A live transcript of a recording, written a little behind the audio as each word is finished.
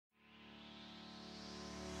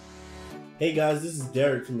Hey guys, this is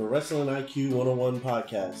Derek from the Wrestling IQ 101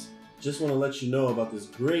 podcast. Just want to let you know about this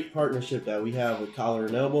great partnership that we have with Collar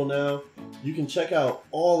 & Elbow now. You can check out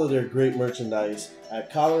all of their great merchandise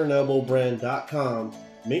at collarandelbowbrand.com.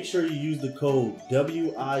 Make sure you use the code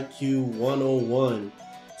WIQ101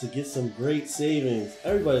 to get some great savings.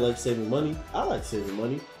 Everybody likes saving money. I like saving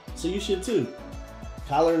money, so you should too.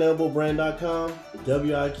 collarandelbowbrand.com,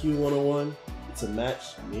 WIQ101. It's a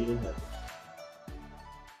match made in heaven.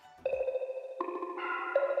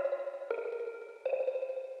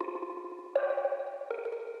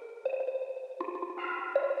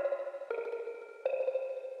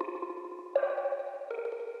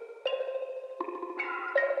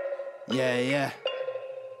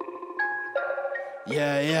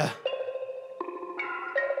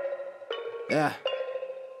 Yeah.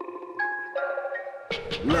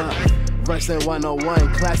 Look, Wrestling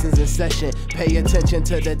 101, classes in session. Pay attention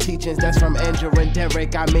to the teachings, that's from Andrew and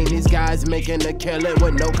Derek. I mean, these guys making a killing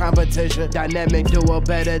with no competition. Dynamic duo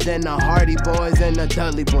better than the Hardy Boys and the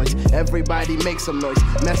Dudley Boys. Everybody make some noise,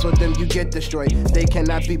 mess with them, you get destroyed. They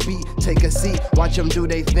cannot be beat, take a seat. Watch them do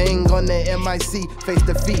their thing on the MIC. Face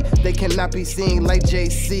defeat, they cannot be seen like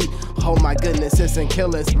JC. Oh my goodness, it's a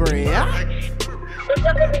killing spree. What's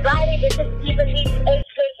up, everybody? This is Eva Lee,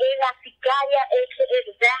 a.k.a. La Sicaria, a.k.a.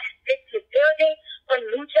 The Bash Bitch Building from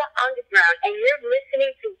Lucha Underground, and you're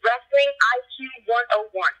listening to Wrestling IQ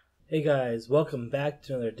 101. Hey guys, welcome back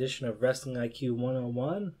to another edition of Wrestling IQ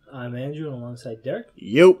 101. I'm Andrew, alongside Derek.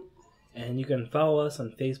 Yo. And you can follow us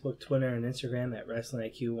on Facebook, Twitter, and Instagram at Wrestling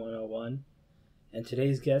IQ 101. And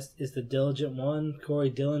today's guest is the diligent one,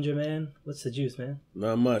 Corey Dillinger, man. What's the juice, man?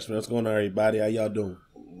 Not much, man. What's going on, everybody? How y'all doing?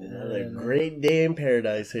 A great day in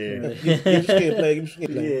paradise here. Give me skin play.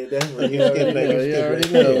 Yeah, definitely. You already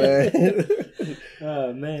know, man.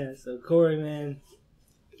 Oh, man. So, Corey, man,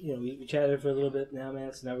 you know, we chatted for a little bit now,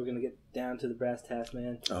 man, so now we're going to get down to the brass tacks,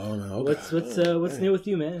 man. Oh, no. Okay. What's new with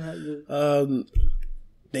you, man?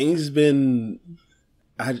 Things been...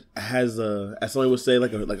 as somebody would say,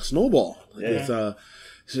 like a snowball. Yeah.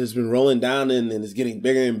 It's just been rolling down and it's getting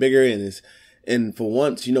bigger and bigger, and for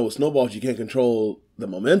once, you know, with snowballs you can't control the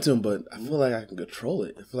momentum, but I feel like I can control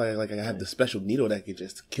it. I feel like I have the special needle that can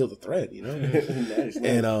just kill the thread, you know. Nice.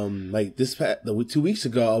 And like 2 weeks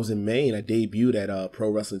ago, I was in Maine. I debuted at Pro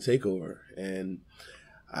Wrestling Takeover, and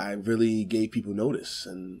I really gave people notice,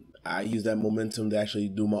 and I used that momentum to actually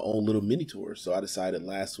do my own little mini tour. So I decided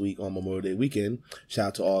last week on Memorial Day weekend, shout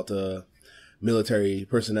out to all the military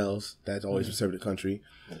personnel that's always serving the country,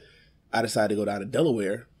 I decided to go down to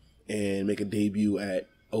Delaware and make a debut at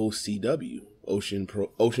OCW, Ocean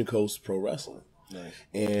Coast Pro Wrestling. Nice.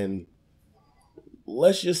 And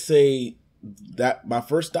let's just say that my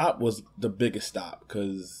first stop was the biggest stop,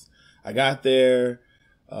 because I got there.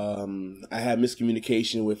 I had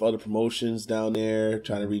miscommunication with other promotions down there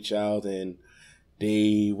trying to reach out, and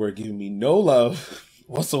they were giving me no love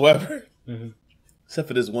whatsoever, except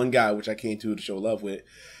for this one guy, which I came to show love with.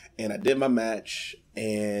 And I did my match,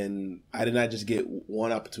 and I did not just get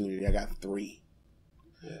one opportunity. I got three.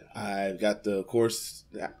 Yeah. I got the course.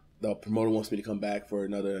 The promoter wants me to come back for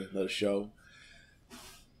another show.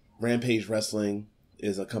 Rampage Wrestling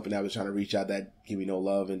is a company I was trying to reach out that give me no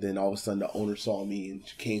love, and then all of a sudden the owner saw me and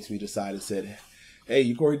came to me to the side and said, "Hey,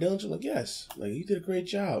 you Corey Dillinger?" I'm like, "Yes." Like, "You did a great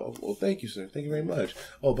job." "Oh, well, thank you, sir. Thank you very much.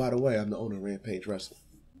 Oh, by the way, I'm the owner of Rampage Wrestling."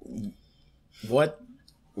 What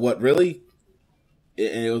really?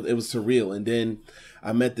 It was surreal. And then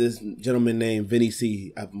I met this gentleman named Vinny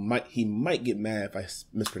C. He might get mad if I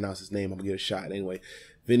mispronounce his name. I'm gonna get a shot anyway.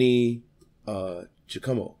 Vinny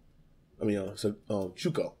Chuko.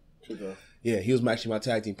 Chuko. Yeah, he was actually my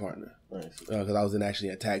tag team partner. Nice. Because I was in actually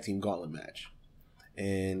a tag team gauntlet match.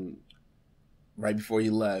 And right before he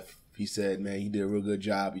left, he said, "Man, you did a real good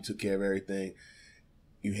job. You took care of everything.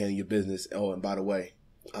 You handled your business. Oh, and by the way,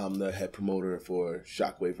 I'm the head promoter for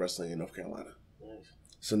Shockwave Wrestling in North Carolina." Nice.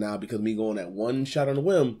 So now, because of me going at one shot on the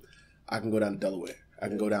whim, I can go down to Delaware. I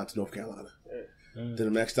can go down to North Carolina. Yeah. Then the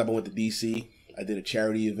next stop, I went to D.C. I did a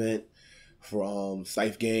charity event for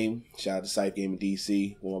Scythe Game. Shout out to Scythe Game in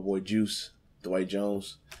D.C. with my boy Juice, Dwight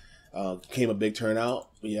Jones. Came a big turnout.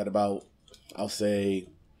 We had about, I'll say,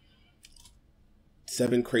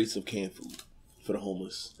 7 crates of canned food for the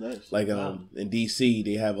homeless. Nice. Like in D.C.,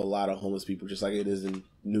 they have a lot of homeless people, just like it is in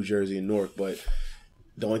New Jersey and Newark, but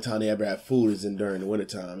the only time they ever have food is during the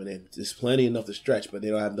wintertime, and there's plenty enough to stretch, but they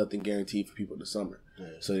don't have nothing guaranteed for people in the summer.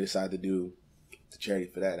 Yeah. So they decided to do the charity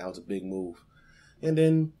for that, and that was a big move. And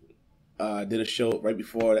then I did a show right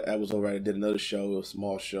before that was over. I did another show, a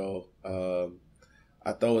small show. I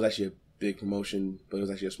thought it was actually a big promotion, but it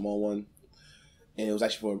was actually a small one. And it was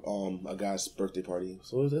actually for a guy's birthday party.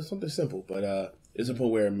 So it was something simple. But it's a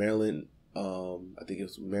point where Maryland, I think it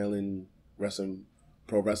was Maryland Wrestling,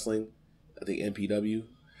 Pro Wrestling, I think MPW,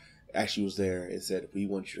 actually was there and said, we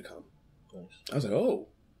want you to come. Nice. I was like, oh.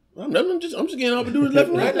 I'm just getting up and doing left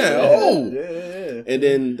and right now. Oh. Yeah. And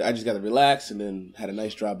then I just got to relax and then had a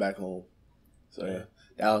nice drive back home. So yeah,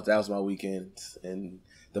 that was my weekend. And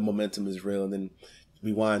the momentum is real. And then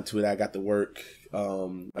rewind to it, I got to work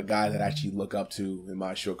a guy that I actually look up to in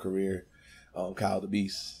my short career, Kyle the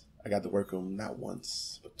Beast. I got to work him not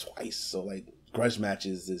once, but twice. So like grudge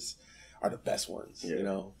matches are the best ones, you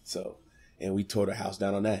know? So, and we tore the house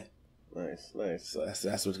down on that. Nice. So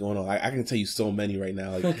that's what's going on. I can tell you so many right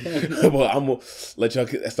now. Like, well, I'm gonna let y'all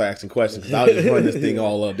start asking questions because I'll just run this thing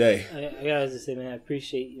all day. I gotta just say, man, I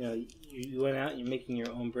appreciate you went out and you're making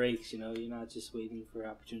your own breaks. You're not just waiting for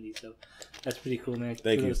opportunities. So that's pretty cool, man.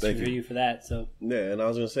 Thank you for that. So yeah, and I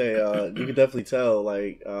was gonna say you can definitely tell.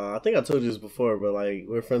 Like I think I told you this before, but like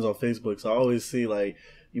we're friends on Facebook, so I always see like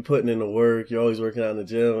you putting in the work. You're always working out in the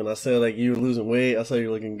gym, and I said like you were losing weight. I saw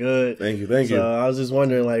you're looking good. Thank you. So I was just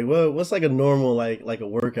wondering like what's like a normal like a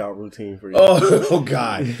workout routine for you? Oh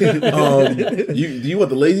God. Do you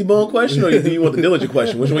want the lazy bone question or do you want the diligent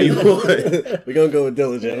question? Which one you want? We're gonna go with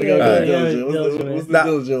diligent. We're gonna go with diligent. What's the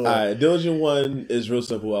diligent one? All right, diligent one is real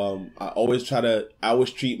simple. I always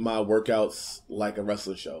treat my workouts like a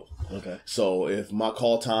wrestling show. Okay. So if my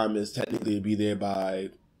call time is technically to be there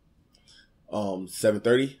by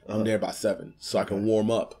 7:30, I'm there by 7, so I can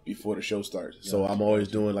warm up before the show starts. So I'm always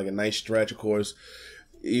doing like a nice stretch. Of course,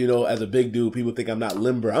 as a big dude, people think I'm not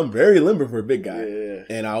limber. I'm very limber for a big guy. Yeah.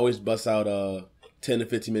 And I always bust out a 10 to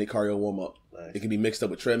 15 minute cardio warm up. Nice. It can be mixed up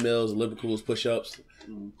with treadmills, Liverpool's, push ups.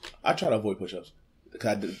 I try to avoid push ups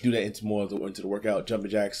because I do that into the workout.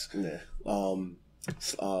 Jumping jacks,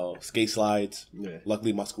 skate slides. Yeah.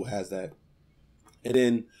 Luckily, my school has that. And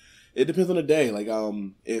then it depends on the day. Like,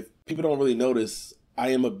 if people don't really notice, I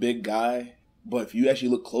am a big guy, but if you actually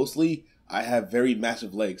look closely, I have very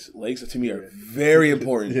massive legs. Legs to me are very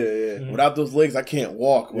important. Without those legs, I can't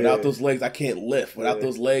walk. Without those legs, I can't lift. Without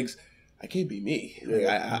those legs, I can't be me. Like,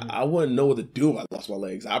 I wouldn't know what to do if I lost my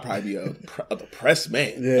legs. I'd probably be a depressed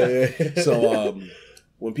man. So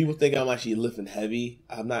when people think I'm actually lifting heavy,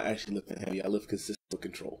 I'm not actually lifting heavy. I lift consistent with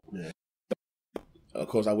control. Yeah. Of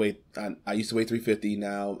course, I used to weigh 350.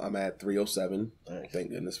 Now I'm at 307. Nice.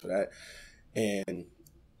 Thank goodness for that. And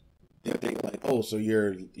they're thinking like, oh, so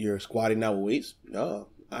you're squatting now with weights? No,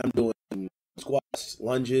 I'm doing squats,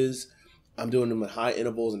 lunges. I'm doing them at high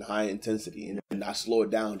intervals and high intensity, and I slow it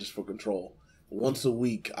down just for control. Once a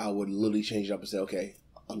week, I would literally change it up and say, okay,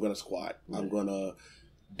 I'm gonna squat. I'm gonna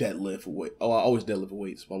deadlift with weight. Oh, I always deadlift with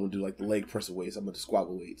weights, but I'm gonna do like the leg press with weights. I'm gonna squat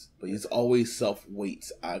with weights, but it's always self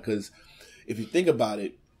weights because if you think about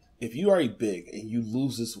it, if you are big and you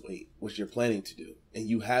lose this weight, which you're planning to do, and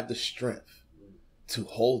you have the strength to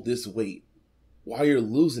hold this weight while you're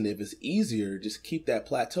losing it, if it's easier, just keep that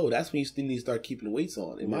plateau. That's when you still need to start keeping the weights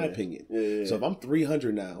on, in my opinion. Yeah. So if I'm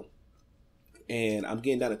 300 now and I'm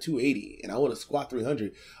getting down to 280 and I want to squat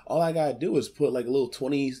 300, all I got to do is put like a little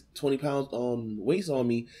 20 pounds weights on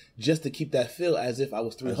me just to keep that feel as if I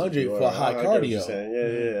was 300 for high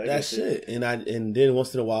cardio. That's it. And then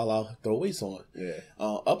once in a while I'll throw weights on.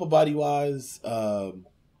 Upper body wise,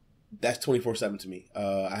 that's 24/7 to me.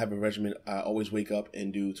 I have a regimen. I always wake up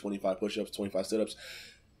and do 25 push-ups, 25 sit-ups.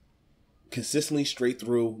 Consistently, straight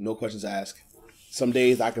through, no questions asked. Some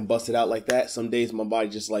days I can bust it out like that. Some days my body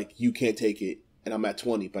just like, you can't take it. And I'm at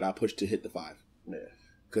 20, but I push to hit the 5. Yeah.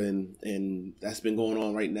 And that's been going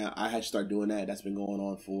on right now. I had to start doing that. That's been going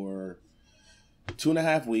on for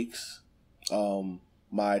 2.5 weeks.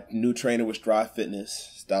 My new trainer was Strive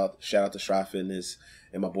Fitness. Shout out to Strive Fitness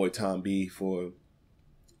and my boy Tom B for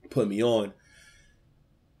putting me on.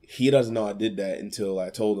 He doesn't know I did that until I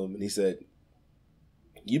told him. And he said,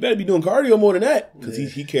 you better be doing cardio more than that. Because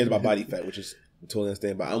he cares about body fat, which is I totally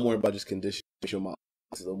understand. But I'm worried about just conditioning my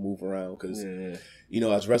muscles to move around. Because,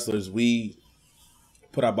 as wrestlers, we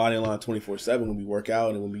put our body on line 24/7 when we work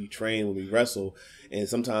out and when we train, when we wrestle. And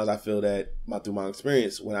sometimes I feel that through my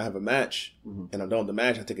experience, when I have a match and I'm done with the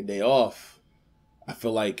match, I take a day off. I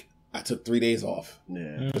feel like I took 3 days off.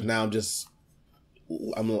 Because now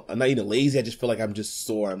I'm not even lazy. I just feel like I'm just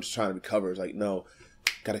sore. I'm just trying to recover. It's like, no,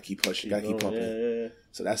 gotta keep pushing, gotta keep pumping.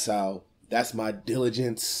 So that's my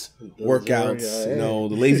diligence workouts.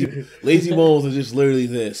 The lazy bones are just literally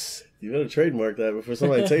this. You better trademark that before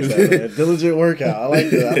somebody takes that. Man. Diligent workout. I like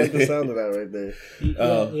that. I like the sound of that right there.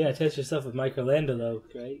 You gotta test yourself with Mike Orlando though,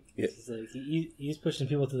 right? Yeah. It's like he's pushing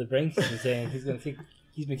people to the brink and saying he's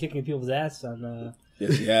been kicking people's ass on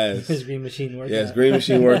Yes, he has. His Green Machine workout. Yes, Green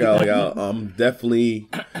Machine workout. Like I'm definitely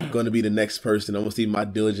going to be the next person. I'm going to see if my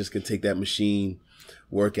diligence can take that machine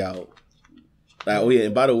workout. Oh yeah,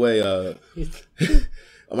 and by the way,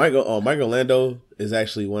 Michael Orlando is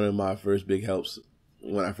actually one of my first big helps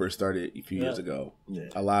when I first started a few years ago. Yeah.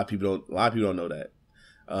 A lot of people don't know that.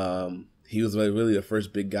 He was like really the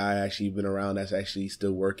first big guy actually been around that's actually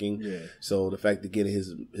still working. Yeah. So the fact of getting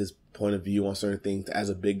his point of view on certain things as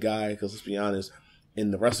a big guy, because let's be honest,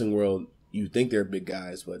 in the wrestling world, you think they're big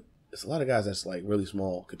guys, but it's a lot of guys that's like really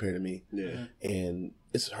small compared to me. Yeah. And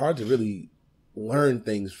it's hard to really learn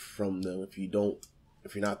things from them if you're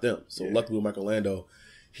not them. So luckily with Michael Orlando,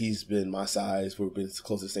 he's been my size. We've been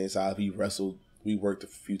close to the same size. We wrestled. We worked a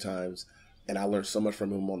few times, and I learned so much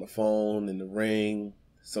from him on the phone, in the ring,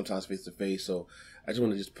 sometimes face to face. So I just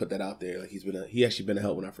want to just put that out there. Like he actually been a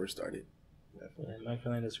help when I first started. Definitely. Yeah, Michael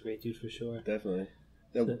Orlando's a great dude for sure. Definitely.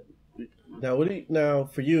 Now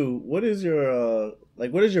for you, what is your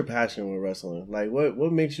passion with wrestling? Like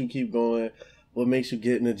what makes you keep going? What makes you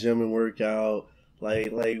get in the gym and work out?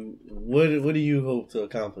 Like what do you hope to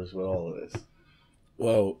accomplish with all of this?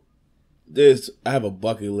 Well, I have a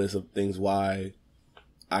bucket list of things why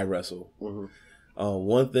I wrestle. Mm-hmm.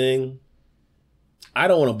 One thing, I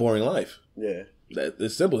don't want a boring life. Yeah,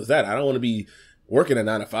 it's simple as that. I don't want to be working a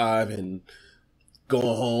 9 to 5 and going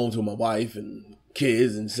home to my wife and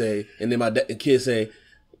kids and then my kids say,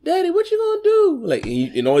 "Daddy, what you gonna do?" Like,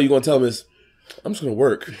 and all you're gonna tell them is, "I'm just gonna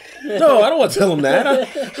work." No, I don't want to tell them that. I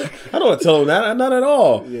don't want to tell them that. Not at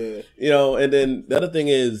all. Yeah. And then the other thing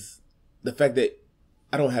is the fact that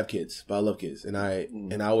I don't have kids, but I love kids, and I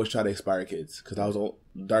always try to inspire kids because I was on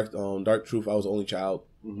Dark Truth. I was the only child,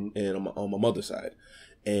 and on my mother's side,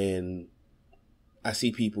 and I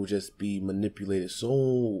see people just be manipulated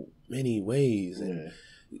so many ways, and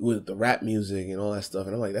with the rap music and all that stuff,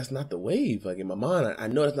 and I'm like, that's not the wave. Like in my mind, I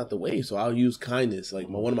know that's not the wave, so I'll use kindness. Like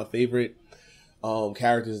one of my favorite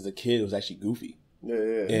characters as a kid was actually Goofy.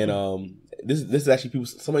 And this is actually people.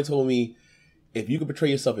 Somebody told me if you could portray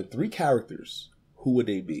yourself in 3 characters, who would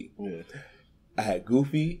they be? Yeah. I had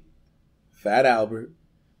Goofy, Fat Albert,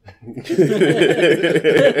 and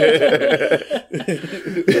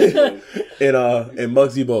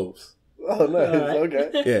Muggsy Bogues. Oh, nice.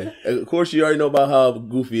 Okay. Yeah. Of course, you already know about how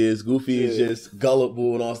Goofy is. Goofy is just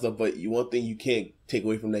gullible and all stuff, but one thing you can't take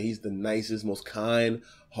away from that, he's the nicest, most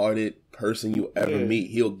kind-hearted person you ever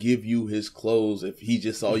meet. He'll give you his clothes if he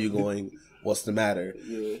just saw you going, "What's the matter?"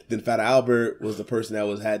 Yeah. Then Fat Albert was the person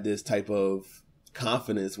that had this type of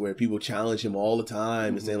confidence where people challenge him all the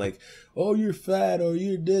time and saying like, "Oh, you're fat," or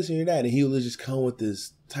 "You're this," and "You're that," and he'll just come with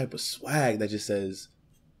this type of swag that just says,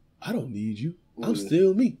 "I don't need you. I'm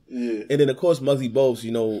still me." Yeah. And then of course Muggsy Bogues,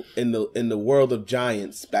 in the world of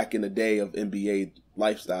giants back in the day of NBA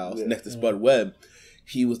lifestyles, next to Spud Webb,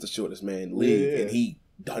 he was the shortest man in the league, and he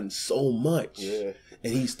done so much, and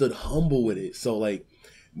he stood humble with it. So like,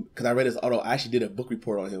 because I read his auto, I actually did a book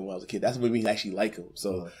report on him when I was a kid. That's what made me actually like him.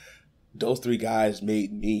 So those 3 guys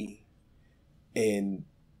made me, and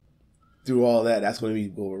through all that, that's when we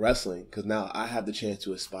go with wrestling, because now I have the chance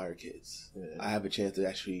to inspire kids. I have a chance to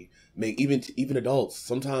actually make even adults.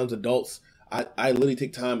 Sometimes adults, I literally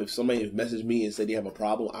take time. If somebody messaged me and said they have a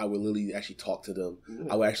problem, I would literally actually talk to them.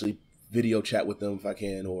 I would actually video chat with them if I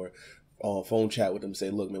can, or phone chat with them and say,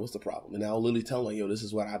 "Look, man, what's the problem?" And I'll literally tell them, "Yo, this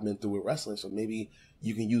is what I've been through with wrestling, so maybe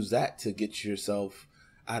you can use that to get yourself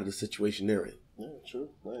out of the situation they're in." Yeah, true.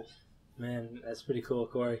 Nice. Man, that's pretty cool,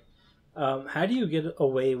 Corey. How do you get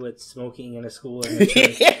away with smoking in a school?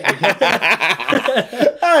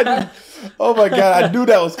 Oh my God, I knew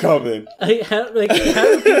that was coming. How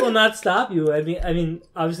do people not stop you? I mean,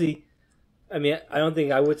 obviously, I don't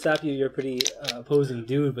think I would stop you. You're a pretty opposing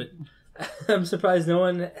dude, but I'm surprised no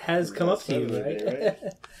one has come up to you, right?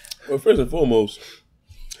 Well, first and foremost,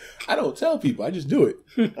 I don't tell people. I just do it.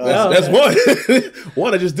 That's one.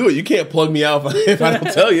 One, I just do it. You can't plug me out if I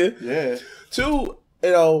don't tell you. Yeah. 2,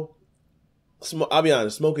 I'll be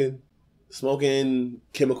honest. Smoking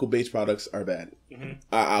chemical-based products are bad. Mm-hmm.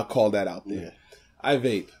 I'll call that out there. Yeah. I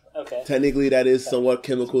vape. Okay. Technically, that is somewhat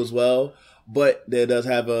chemical as well, but that does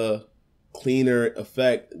have a cleaner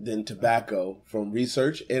effect than tobacco from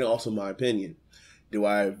research and also my opinion. Do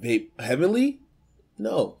I vape heavily?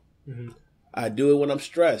 No. Mm-hmm. I do it when I'm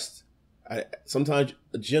stressed. Sometimes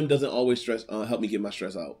the gym doesn't always help me get my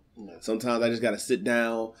stress out. Mm-hmm. Sometimes I just gotta sit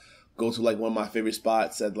down, go to like one of my favorite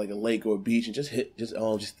spots at like a lake or a beach and just hit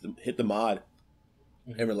the mod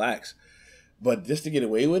and relax. But just to get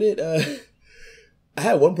away with it, I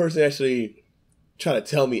had one person actually try to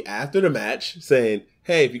tell me after the match saying,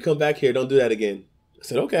 "Hey, if you come back here, don't do that again." I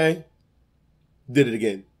said, "Okay." Did it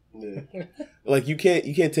again. Yeah. Like you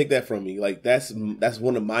can't take that from me. Like that's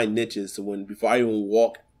one of my niches. So before I even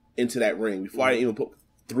walk into that ring, before I even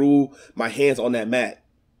threw my hands on that mat,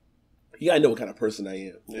 you gotta know what kind of person I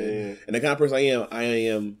am. Yeah. And the kind of person I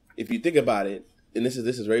am. If you think about it, and this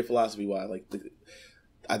is very philosophy wise. Like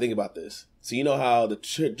I think about this. So you know how the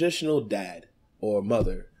traditional dad or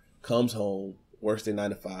mother comes home, works their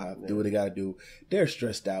 9 to 5, do what they gotta do. They're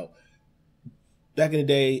stressed out. Back in the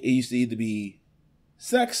day, it used to either be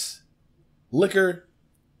sex, liquor,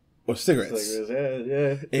 or cigarettes.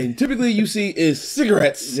 Yeah. And typically you see is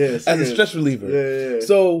cigarettes as a stress reliever. Yeah.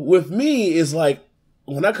 So with me, it's like,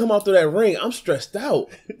 when I come out through that ring, I'm stressed out.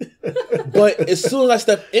 But as soon as I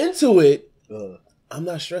step into it, I'm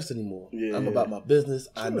not stressed anymore. Yeah. I'm about my business.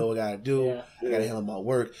 I know what I gotta do. Yeah. I gotta handle my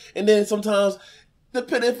work. And then sometimes,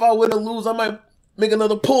 depending if I win or lose, I might make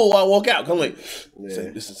another pull while I walk out. I'm like,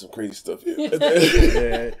 this is some crazy stuff here.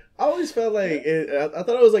 Yeah. I always felt like I thought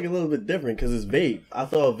it was like a little bit different because it's vape. I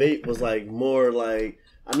thought vape was like more like,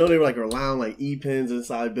 I know they were like allowing like e-pens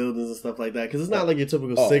inside buildings and stuff like that because it's not like your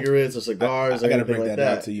typical cigarettes or cigars. I gotta bring that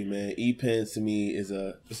out to you, man. E-pens to me is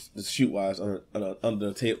shoot wise under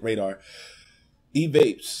the radar.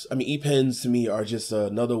 E-pens to me are just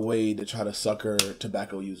another way to try to sucker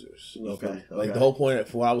tobacco users. Okay. Like the whole point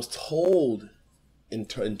for what I was told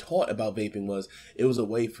and taught about vaping was it was a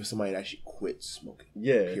way for somebody to actually quit smoking.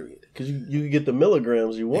 Yeah. Period. Because you get the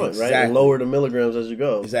milligrams you want, right? And lower the milligrams as you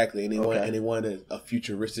go. Exactly. And they wanted a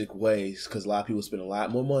futuristic way because a lot of people spend a lot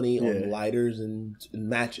more money on lighters and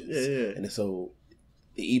matches. Yeah. And so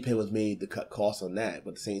the E-pen was made to cut costs on that, but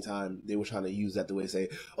at the same time, they were trying to use that the way to say,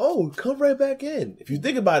 "Oh, come right back in." If you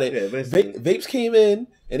think about it, vapes came in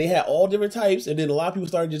and they had all different types, and then a lot of people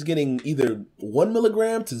started just getting either 1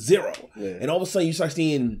 milligram to 0, and all of a sudden you start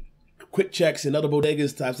seeing quick checks and other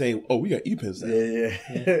bodegas type saying, "Oh, we got E-pens now." Yeah.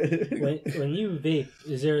 When you vape,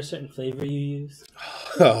 is there a certain flavor you use?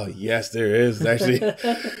 Oh yes, there is actually. I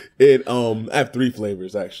have 3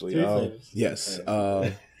 flavors actually. 3 flavors. Yes.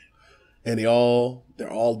 And they're all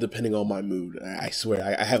depending on my mood. I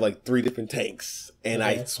swear, I have like 3 different tanks, and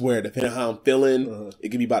I swear, depending on how I'm feeling, it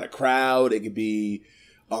could be by the crowd, it could be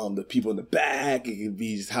the people in the back, it could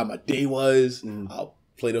be just how my day was. I'll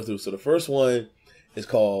play those through. So the first one is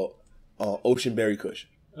called Ocean Berry Kush.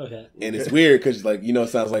 Okay. And it's weird because, like, it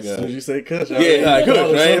sounds like as soon as you say Kush, like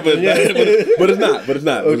Kush, right? But it's not. But it's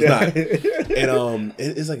not. Okay. And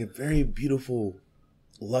it's like a very beautiful,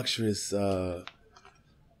 luxurious,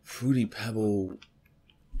 fruity pebble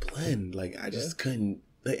blend. Like I just couldn't.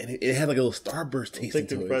 And it had like a little Starburst taste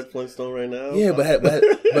into it. Fred Flintstone right now. Yeah, but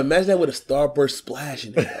imagine that with a Starburst splash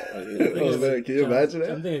in it. Oh man, can you imagine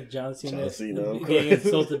that? I'm thinking John Cena getting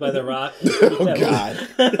insulted by The Rock. Oh God!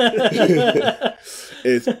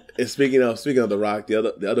 It's speaking of The Rock.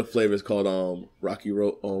 The other flavor is called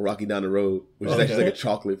Rocky Down the Road, which is actually like a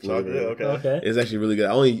chocolate flavor. Okay. It's actually really good.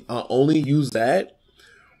 I only use that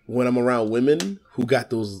when I'm around women who got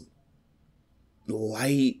those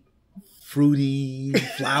light, fruity,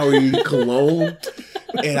 flowery cologne.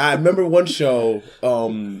 And I remember one show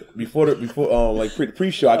pre-show,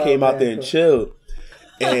 I came out there and chilled.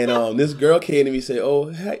 And this girl came to me and said, "Oh,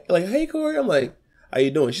 hey Corey." I'm like, "How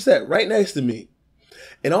you doing?" She sat right next to me.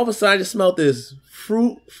 And all of a sudden I just smelled this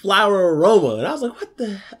fruit flower aroma. And I was like, "What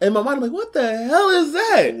the?" In my mind, I'm like, "What the hell is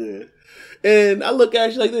that?" Yeah. And I look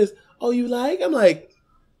at her like this. "Oh, you like?" I'm like,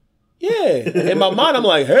 "Yeah." In my mind, I'm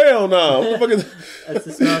like, "Hell no!" That's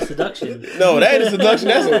the smell of seduction. No, that ain't a seduction.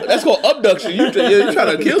 That's called abduction. You're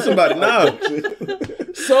trying to kill somebody. No.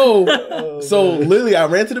 So literally, I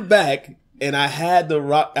ran to the back and I had the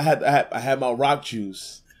rock. I had my rock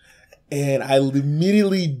juice, and I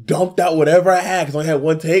immediately dumped out whatever I had because I only had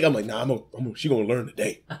one take. I'm like, "Nah, she gonna learn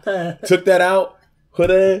today." Took that out. Put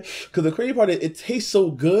it in. Because the crazy part is, it tastes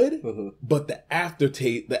so good, but the after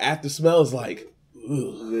smell is like.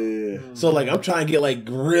 Yeah. So like I'm trying to get like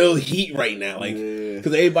real heat right now, like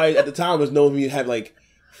because everybody at the time was knowing me to have like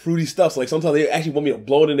fruity stuff. So like sometimes they actually want me to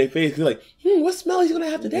blow it in their face. They're like, "What smell is he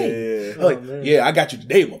gonna have today?" I'm like, "Yeah, I got you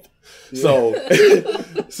today, mother." Yeah.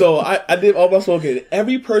 So I did all my smoking.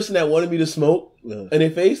 Every person that wanted me to smoke in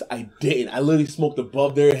their face, I didn't. I literally smoked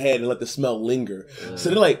above their head and let the smell linger.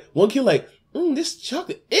 So they're like, one kid like, "This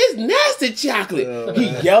chocolate is nasty chocolate." He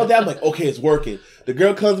yelled at me like, "Okay, it's working." The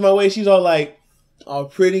girl comes my way. She's all like, all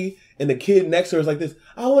pretty, and the kid next to her is like this.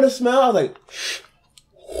 "I want to smell." I was like,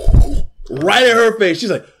 right in her face.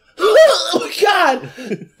 She's like, "Oh my God.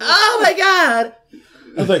 Oh my God."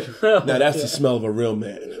 I was like, "Now that's the smell of a real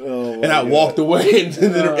man." And I walked away into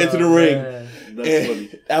the ring. That's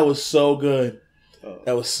funny. That was so good.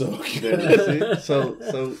 That was so good.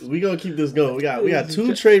 So we gonna keep this going. We got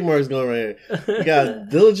 2 trademarks going right here. We got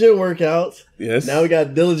Diligent Workouts. Yes. Now we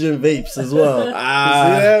got Diligent Vapes as well. See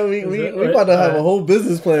Ah. that? We about to have a whole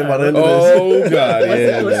business plan by the end of this. Oh god,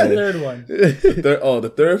 yeah. What's the man. third one?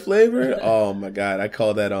 The third flavor. Oh my god, I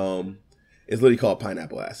call that it's literally called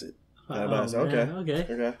pineapple acid.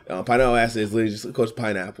 Okay. Pineapple acid is literally just of course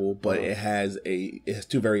pineapple, but it has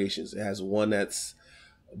 2 variations. It has one that's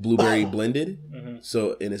blueberry blended,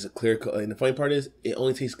 so and it's a clear. And the funny part is, it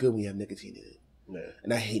only tastes good when you have nicotine in it. Yeah.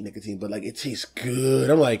 And I hate nicotine, but like it tastes good.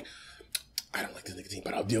 I'm like, I don't like the nicotine,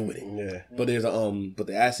 but I'll deal with it. Yeah. But there's but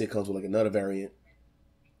the acid comes with like another variant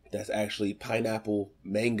that's actually pineapple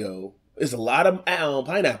mango. It's a lot of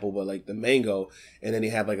pineapple, but like the mango, and then they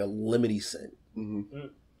have like a lemony scent. Mm-hmm.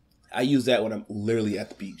 I use that when I'm literally at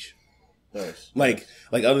the beach. Nice. Like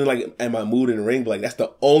other than like in my mood in the ring, but like that's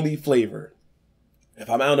the only flavor. If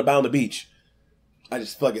I'm out and about on the beach, I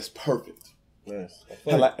just feel like it's perfect. Nice.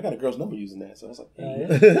 I got a girl's number using that, so I was like,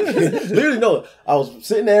 literally no. I was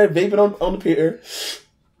sitting there vaping on the pier.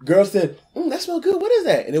 Girl said, "That smells good. What is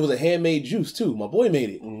that?" And it was a handmade juice too. My boy made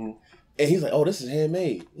it, and he's like, "Oh, this is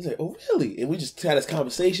handmade." He's like, "Oh, really?" And we just had this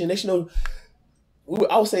conversation. Next, I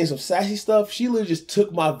was saying some sassy stuff. She literally just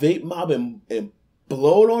took my vape mob and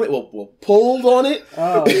blowed on it. Well, pulled on it.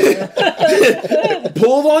 Oh,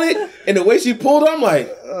 pulled on it, and the way she pulled, I'm like,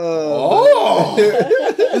 "Oh,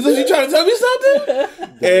 is this you trying to tell me something?"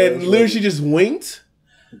 And literally, she just winked,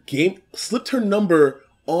 slipped her number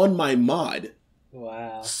on my mod.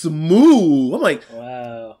 Wow, smooth. I'm like,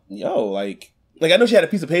 wow, yo, like I know she had a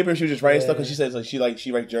piece of paper and she was just writing stuff because she says like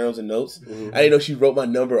she writes journals and notes. Mm-hmm. I didn't know she wrote my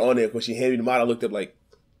number on it. When she handed me the mod, I looked up like,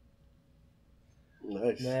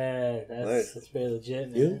 nice. Man, that's very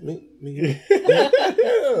legit, man. Yeah, me.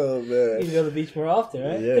 Oh man, you can go to the beach more often,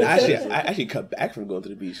 right? Yeah. I actually cut back from going to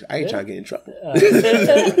the beach. I ain't trying to get in trouble.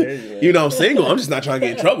 You know, I'm single. I'm just not trying to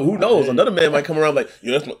get in trouble. Who knows? Another man might come around like,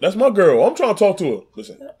 yeah, that's my girl. I'm trying to talk to her.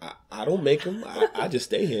 Listen, I don't make them. I just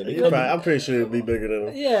stay here. I'm pretty sure it'll be bigger than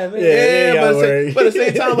them. Yeah, man. But at the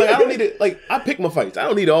same time, like I don't need to. Like I pick my fights. I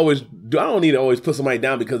don't need to always put somebody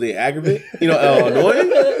down because they aggravate. You know,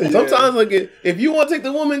 annoying. Sometimes, like if you want to take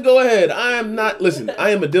the woman, go ahead. I am not. Listen,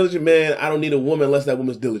 I am a diligent man. I don't need a woman unless that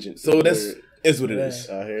woman's diligent. So that's what it is.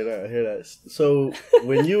 I hear that. So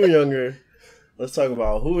when you were younger, let's talk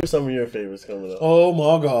about who are some of your favorites coming up. Oh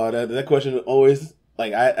my god, that question always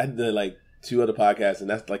like I did like 2 other podcasts, and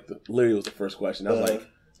that's like literally was the first question. I was like,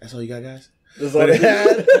 "That's all you got, guys?" That's all they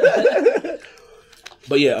had.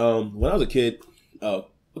 But yeah, when I was a kid, of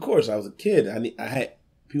course I was a kid. I had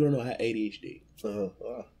people don't know I had ADHD.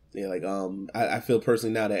 Wow. Yeah, like I feel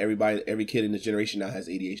personally now that every kid in this generation now has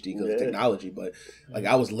ADHD because of technology. But like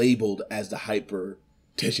I was labeled as the hyper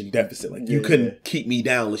attention deficit. Like you couldn't keep me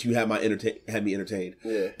down unless you had me entertained.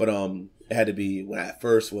 Yeah. But it had to be when I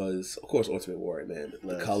first was, of course, Ultimate Warrior, man.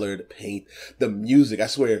 The color, the paint, the music. I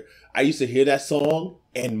swear, I used to hear that song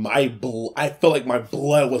and I felt like my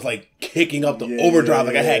blood was like kicking up the overdrive.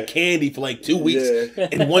 Like I had candy for like 2 weeks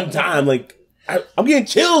in one time. Like I'm getting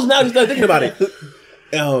chills now just thinking about it.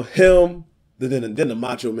 Him, then the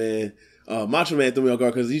Macho Man. Macho Man threw me off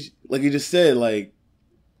guard because he, like you just said, like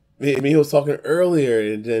he was talking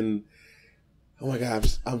earlier, and then oh my god,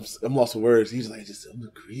 I'm lost for words. He's like, I'm the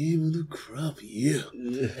cream of the crop, yeah.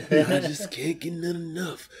 I just can't get none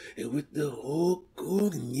enough, and with the whole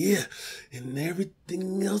organ, and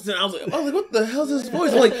everything else. And I was like, what the hell's this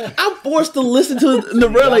voice? I'm like, I'm forced to listen to the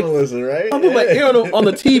real, like, listen, right? I'm putting my ear on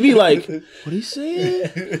the TV, like, what are you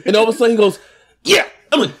saying? And all of a sudden he goes, yeah.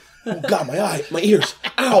 I'm like, oh god, my ears,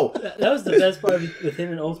 ow. That was the best part with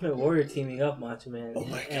him and Ultimate Warrior teaming up, Macho Man. Oh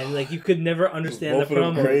my god. And like you could never understand both the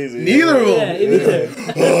promo. Crazy. Neither of them. Yeah, neither.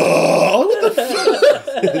 Oh, what the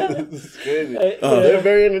fuck? This is crazy. They're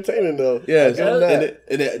very entertaining though. Yes. And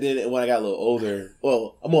then when I got a little older,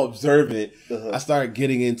 well, I'm more observant. I started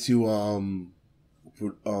getting into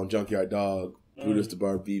Junkyard Dog, Brutus the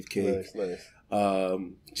Bar Beefcake. Nice.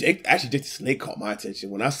 Jake the Snake caught my attention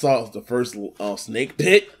when I saw the first Snake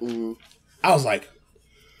pit. I was like,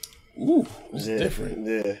 "Ooh, this is different.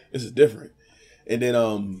 Yeah, this is different." And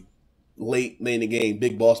then late in the game,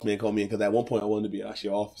 Big Boss Man called me in because at one point I wanted to be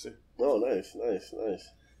actually an officer. Oh, nice.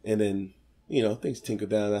 And then things tinkered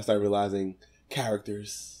down. And I started realizing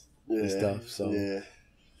characters and stuff. So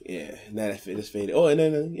yeah, and that just faded. Oh, and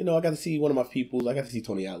then I got to see one of my peoples. I got to see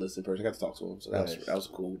Tony Atlas in person. I got to talk to him, so that was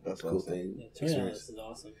cool. That's a cool thing. Yeah, Tony Atlas is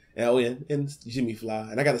awesome. And Jimmy Fly,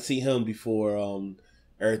 and I got to see him before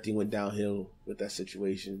everything went downhill with that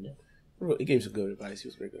situation. Yeah. He gave some good advice. He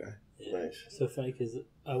was a great guy. Yeah. Nice. So funny because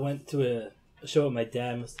I went to a show with my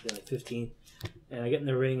dad. Must have been like 15, And I get in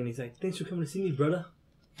the ring, and he's like, "Thanks for coming to see me, brother."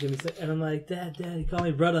 And I'm like, Dad, he called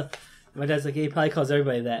me brother. And my dad's like, yeah, he probably calls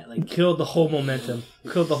everybody that. Like, killed the whole momentum.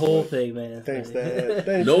 Killed the whole thing, man. Thanks, Dad.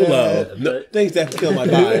 Thanks, no Dad. love. No, thanks, Dad, for killing my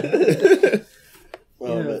vibe.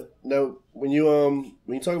 Now, when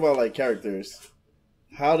you talk about, like, characters,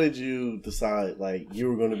 how did you decide, like, you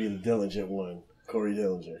were going to be the Dillinger one, Corey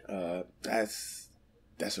Dillinger? That's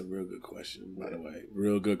a real good question, by the way.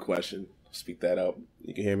 Real good question. Speak that up.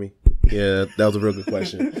 You can hear me? Yeah, that was a real good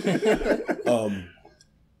question.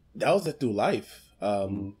 That was it through life.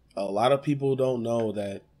 A lot of people don't know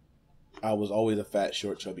that I was always a fat,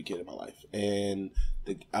 short, chubby kid in my life. And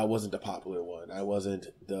I wasn't the popular one. I wasn't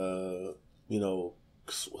the,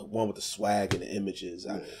 one with the swag and the images.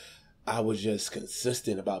 I was just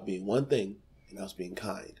consistent about being one thing, and I was being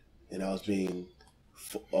kind. And I was being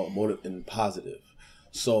motive and positive.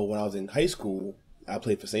 So when I was in high school, I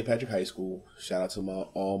played for St. Patrick High School. Shout out to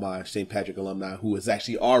all my St. Patrick alumni who is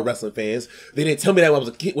actually are wrestling fans. They didn't tell me that when I was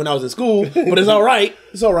a kid, when I was in school, but it's all right.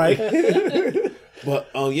 It's all right. But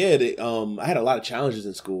I had a lot of challenges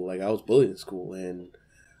in school. Like I was bullied in school, and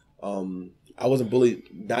I wasn't bullied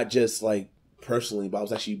not just like personally, but I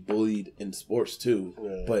was actually bullied in sports too.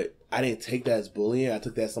 Yeah. But I didn't take that as bullying. I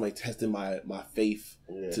took that as somebody testing my faith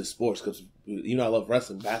to sports because I love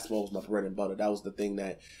wrestling. Basketball was my bread and butter. That was the thing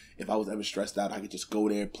that if I was ever stressed out, I could just go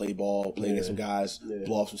there, play ball, play against some guys,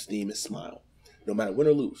 blow off some steam, and smile, no matter win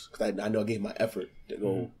or lose. Because I know I gave my effort to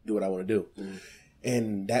go do what I want to do,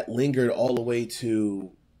 and that lingered all the way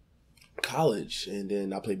to college. And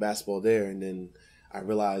then I played basketball there, and then I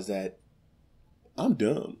realized that I'm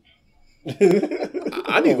dumb.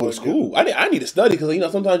 I need to go to school. I need to study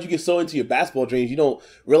because sometimes you get so into your basketball dreams you don't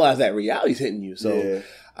realize that reality's hitting you. So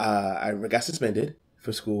I got suspended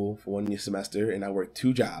for school for 1 year semester, and I worked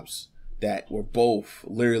 2 jobs that were both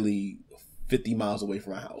literally 50 miles away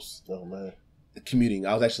from my house. Oh man, commuting.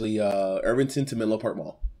 I was actually Irvington to Menlo Park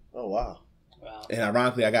Mall. Oh wow. And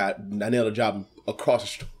ironically, I nailed a job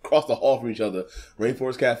across the hall from each other,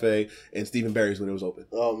 Rainforest Cafe and Stephen Barry's when it was open.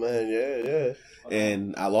 Oh man, yeah.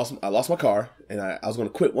 And I lost my car, and I was going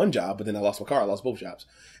to quit one job, but then I lost my car. I lost both jobs,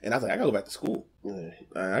 and I was like, I gotta go back to school. Yeah.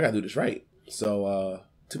 I gotta do this right. So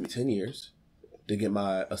it took me 10 years to get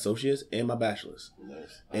my associates and my bachelor's.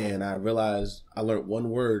 Nice. And I realized I learned one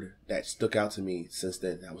word that stuck out to me since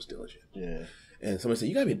then. That was Dillinger. Yeah. And somebody said,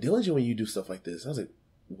 you gotta be diligent when you do stuff like this. I was like,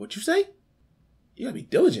 what you say? You gotta be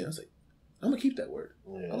diligent. I was like, I'm gonna keep that word.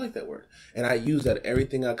 Yeah. I like that word. And I used that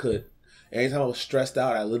everything I could. Anytime I was stressed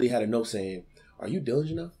out, I literally had a note saying, are you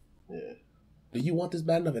diligent enough? Yeah. Do you want this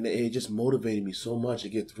bad enough? And it just motivated me so much to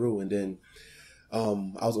get through. And then I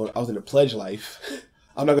was in a pledge life.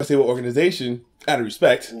 I'm not gonna say what organization out of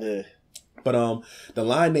respect. Yeah. But the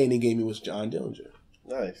line name they gave me was John Dillinger.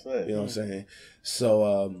 Nice. You know what I'm saying?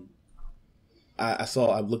 So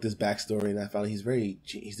I looked his backstory, and I found he's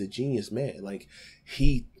a genius man. Like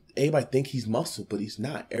everybody think he's muscle, but he's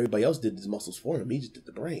not. Everybody else did his muscles for him. He just did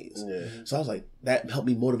the brains. Yeah. So I was like, that helped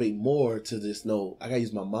me motivate more to just know I gotta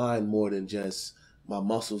use my mind more than just my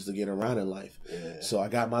muscles to get around in life. Yeah. So I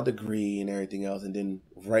got my degree and everything else, and then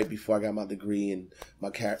right before I got my degree and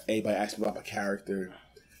everybody asked me about my character,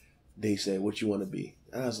 they said, "What you want to be?"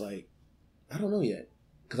 And I was like, "I don't know yet,"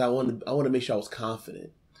 because I want to make sure I was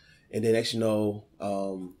confident. And then next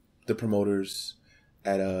the promoters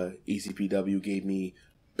at ECPW gave me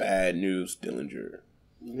Bad News Dillinger.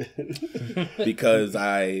 Because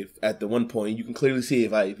at the one point you can clearly see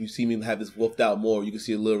if you see me have this wolfed out more, you can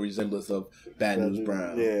see a little resemblance of Bad News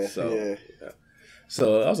Brown. Yeah.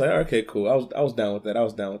 So I was like, okay, cool. I was down with that.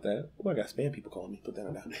 Oh, I got spam people calling me. Put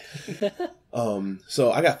that down.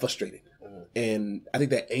 So I got frustrated, and I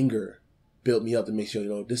think that anger built me up to make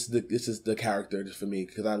sure this is the character for me,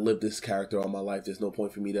 because I lived this character all my life. There's no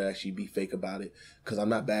point for me to actually be fake about it, because I'm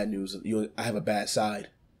not bad news. I have a bad side.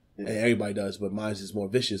 And everybody does, but mine is more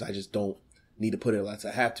vicious. I just don't need to put it unless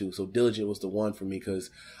I have to. So Diligent was the one for me,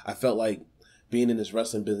 because I felt like being in this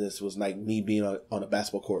wrestling business was like me being on a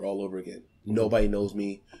basketball court all over again. Mm-hmm. Nobody knows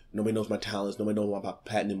me. Nobody knows my talents. Nobody knows about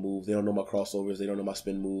patented moves. They don't know my crossovers. They don't know my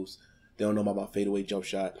spin moves. They don't know about my fadeaway jump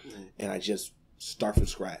shot. Mm-hmm. And I just start from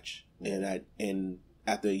scratch. Mm-hmm. And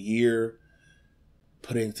after a year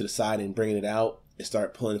putting it to the side and bringing it out, it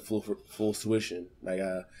started pulling full fruition. Like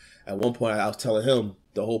at one point, I was telling him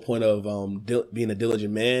the whole point of being a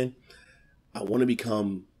diligent man, I want to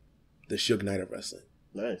become the Suge Knight of wrestling.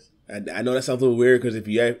 Nice. I know that sounds a little weird, because if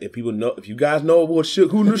you guys know who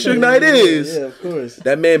Suge Knight is, yeah, of course,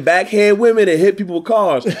 that man backhand women and hit people with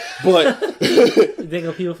cars. But you think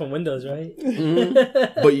of people from Windows, right?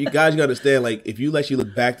 Mm-hmm. But you guys gotta understand, like, if you actually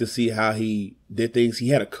look back to see how he did things, he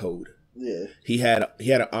had a code. Yeah. He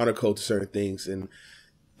had an honor code to certain things, and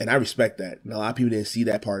I respect that. And a lot of people didn't see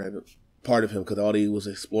that part of him because all he was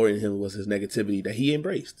exploring him was his negativity that he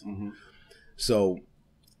embraced. Mm-hmm. So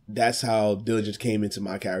that's how Dillinger came into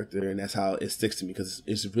my character, and that's how it sticks to me because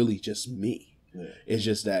it's really just me. Yeah. It's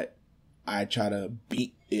just that I try to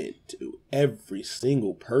beat it to every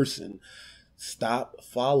single person. Stop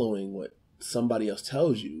following what somebody else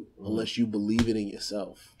tells you unless you believe it in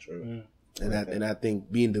yourself. True. And I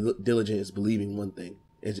think being diligent is believing one thing.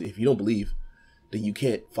 If you don't believe, then you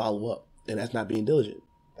can't follow up, and that's not being diligent.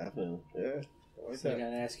 Definitely. Yeah. I like So I that.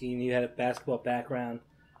 gotta ask you. You had a basketball background.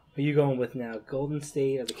 Who are you going with now? Golden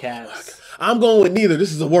State or the Cavs? I'm going with neither.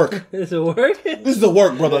 This is a work. Does it work? This is a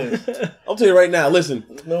work, brother. I'll tell you right now. Listen,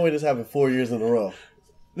 There's no way this happened 4 years in a row.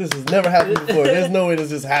 This has never happened before. There's no way this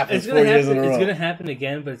just happens 4 years in a row. It's gonna happen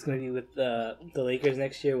again, but it's gonna be with the Lakers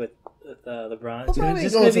next year with LeBron. It's LeBron just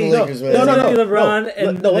ain't gonna going to be the Lakers, man. It's No, gonna be no, LeBron no.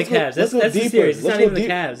 and No, the let's go- Cavs. let's go That's the deeper. series. It's Let's not go even the deep-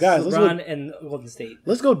 Cavs. guys, It's let's LeBron and Golden State.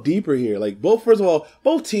 let's go deeper here. Like first of all,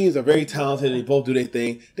 both teams are very talented. They both do their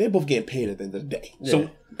thing. They're both getting paid at the end of the day. Yeah. So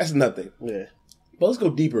that's nothing. Yeah. But let's go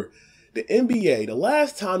deeper. The NBA, the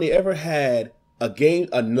last time they ever had a game,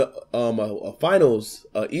 a finals,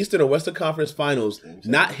 Eastern or Western Conference Finals,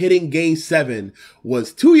 not hitting Game 7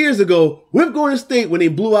 was 2 years ago with Golden State when they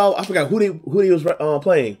blew out. I forgot who they was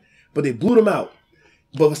playing, but they blew them out.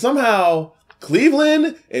 But somehow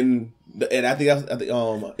Cleveland and I think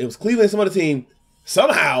it was Cleveland, some other team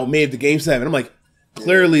somehow made the Game 7. I'm like,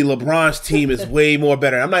 clearly LeBron's team is way more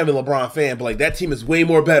better. I'm not even a LeBron fan, but like that team is way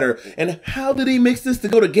more better. And how did he mix this to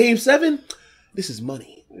go to Game 7? This is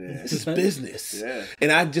money. Yeah. This is business. Yeah. And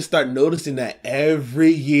I just start noticing that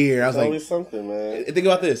every year. I was It's like, always something, man. think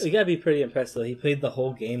about this. You gotta be pretty impressed though. He played the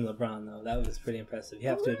whole game, LeBron though. That was pretty impressive. You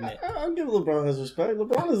have to admit. I'll give LeBron his respect.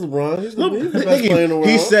 LeBron is LeBron. He's the, Look, he's the best player in the world.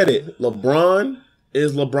 he said it. LeBron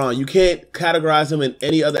is LeBron. You can't categorize him in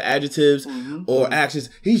any other adjectives or actions.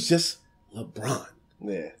 He's just LeBron.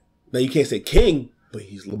 Yeah. Now you can't say king, but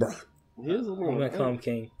he's LeBron. He is I'm LeBron. gonna call him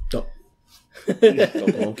King. Don't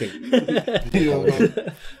call him king.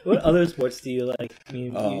 What other sports do you like? I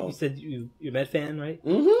mean, you said you're a Met fan, right?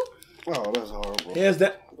 Mm-hmm. Oh, that's horrible. Here's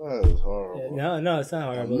that. That is horrible. No, it's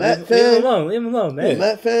not horrible. Met Leave fan? him alone. Leave him alone, man.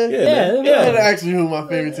 Met fan? Yeah, Yeah, man. leave him You alone. gotta ask me who my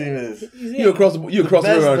favorite team is. You across the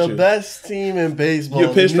river, aren't The you? best team in baseball. You're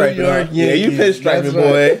pinstriping, New York huh? Yeah, you Yankees. pinstriping, That's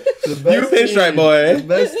boy. right. The best You pinstripe, team- boy. The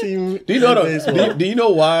best team Do you know in baseball. do you know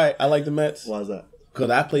why I like the Mets? Why is that? Because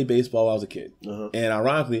I played baseball when I was a kid. Uh-huh. And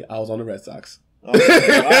ironically, I was on the Red Sox. Oh,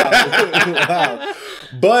 wow. Wow.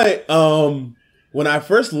 But when I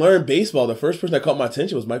first learned baseball, the first person that caught my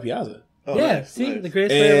attention was Mike Piazza. Oh, Yeah, nice, see, nice. the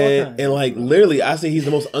greatest player of all time. And like literally, I say he's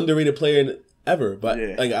the most underrated player ever. But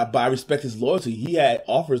Yeah. but I respect his loyalty. He had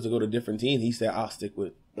offers to go to different teams. He said, "I'll stick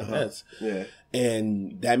with the Mets." Yeah.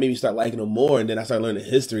 And that made me start liking him more. And then I started learning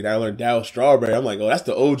history. Then I learned Darryl Strawberry. I'm like, oh, that's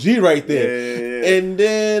the OG right there. Yeah. And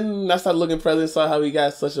then I started looking further and saw how he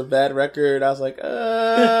got such a bad record. I was like,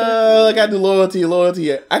 I got the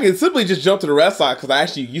loyalty. I can simply just jump to the Red Sox because I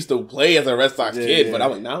actually used to play as a Red Sox kid. Yeah. But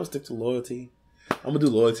I'm like, nah, I'm going to stick to loyalty. I'm going to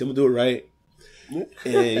do loyalty. I'm going to do it right.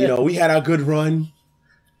 And, we had our good run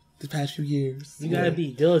the past few years. You gotta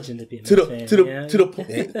be diligent to be a Mets To fan. the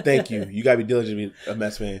point. Thank you. You gotta be diligent to be a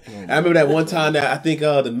Mets fan. I remember that one time that I think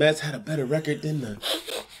the Mets had a better record than the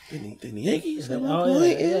Yankees at one point.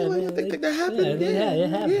 I think that happened. It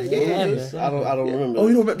happened. It happened. I don't remember. Oh,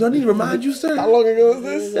 you don't? Do I need to remind you, sir? How long ago was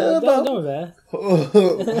this? Don't worry about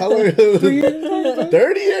it. How long ago?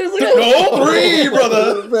 30 years ago? No, 3,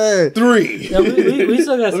 brother. Man. 3. No, we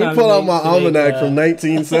still got time. Let me pull to out my make, almanac from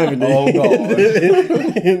 1970. Oh,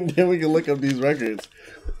 God. And then we can look up these records.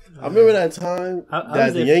 I remember that time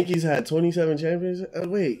that the Yankees had 27 champions.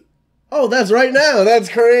 Wait. Oh, that's right now. That's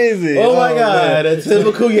crazy. Oh, my God. A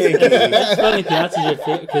typical Yankee. It's funny, Piazza's your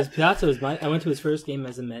favorite because Piazza was I went to his first game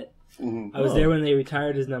as a Met. Mhm. I was there when they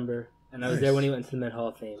retired his number, and I was there when he went to the Met Hall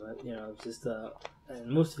of Fame. Just and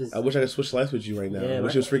most of his. I wish I could switch lives with you right now. Yeah, I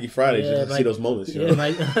wish my- it was Freaky Friday just to see those moments. Yeah,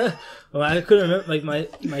 well, I couldn't remember. Like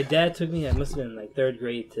my dad took me. I must have been like third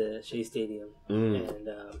grade to Shea Stadium, and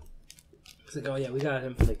it's like, oh yeah, we got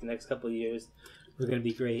him for like the next couple of years. We're gonna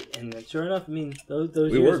be great, and then, sure enough, I mean those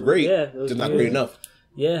We years were great, yeah, just not great enough.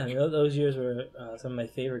 Yeah, those years were some of my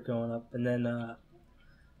favorite growing up. And then I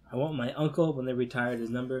went with my uncle when they retired his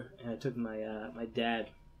number, and I took my my dad.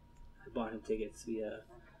 I bought him tickets. We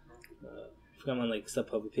got on like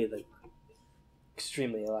StubHub. We paid like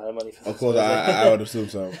extremely a lot of money for this. Of course, I would assume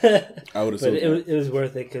so. I would assume. But it was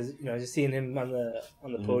worth it because just seeing him on the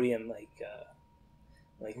podium, like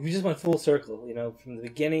we just went full circle, from the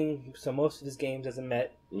beginning. So most of his games as a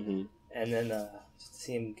Met, Mm-hmm. and then just to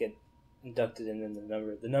see him get inducted in, and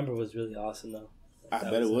the number was really awesome though. I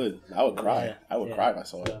bet it would. I would cry. Yeah, I would cry if I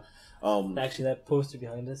saw it. Actually, that poster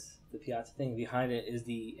behind us, the Piazza thing behind it, is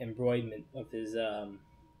the embroiderment of his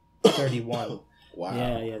 31. Wow.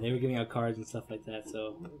 Yeah, they were giving out cards and stuff like that.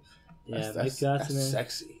 So, yeah, that's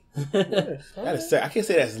sexy. That is I can't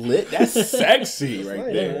say that's lit. That's sexy right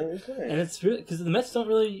there. And it's really because the Mets don't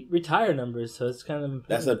really retire numbers, so it's kind of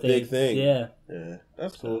that's a big thing. Yeah,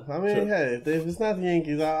 that's cool. I mean, hey, if it's not the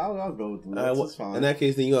Yankees, I'll go with the Mets. It's fine. In that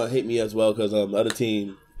case, then you gonna hate me as well because the other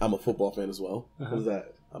team, I'm a football fan as well. Who's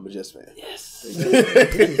that? I'm a Jets fan. Yes.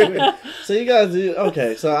 So you guys do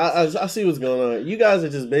okay. So I see what's going on. You guys are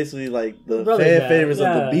just basically like the fan favorites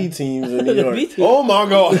of the B teams in New York. Oh my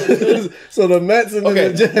god! So the Mets and the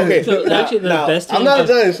Giants. Okay. So actually, the best teams. I'm not a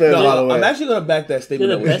Giants fan, by the way. I'm actually gonna back that statement.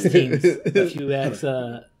 They're the best teams. If you ask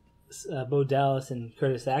Bo Dallas and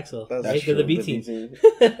Curtis Axel, right? They're the B team. True,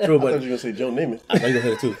 but I thought you were gonna say Joe Namath. I thought you were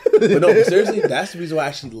gonna say it too. But no, but seriously, that's the reason why I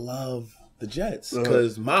actually love the Jets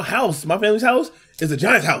because my family's house is a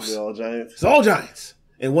Giants house. They're all Giants. It's all Giants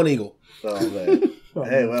and one Eagle. Oh man.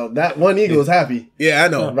 Hey, well, that one Eagle is happy. Yeah, I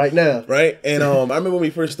know. Right now. Right? And I remember when we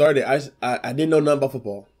first started, I didn't know nothing about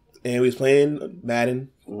football. And we was playing Madden,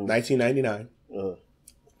 1999.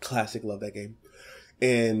 Classic, love that game.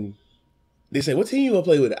 And they said, what team you going to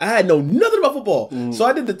play with? I had know nothing about football. So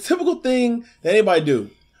I did the typical thing that anybody do.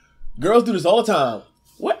 Girls do this all the time.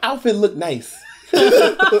 What outfit look nice?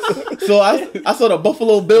 So I saw the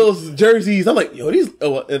Buffalo Bills jerseys. I'm like, yo, these.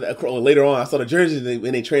 Later on, I saw the jerseys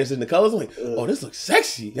when they transitioned the colors. I'm like, oh, this looks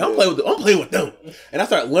sexy. I'm playing with them. And I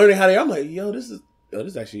started learning how they. I'm like, yo, this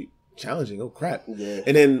is actually challenging. Oh crap! Yeah.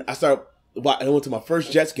 And then I went to my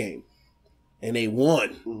first Jets game, and they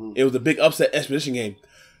won. It was a big upset expedition game.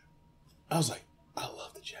 I was like, I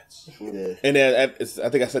love the Jets. Yeah. And then I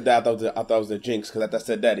think I said that I thought it was a jinx because after I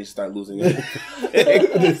said that, they started losing.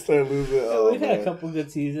 They started losing. Oh, we've had a couple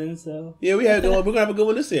good seasons, so yeah, we're gonna have a good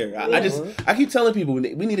one this year. I keep telling people we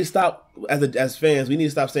need to stop as fans. We need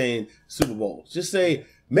to stop saying Super Bowls. Just say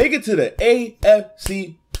make it to the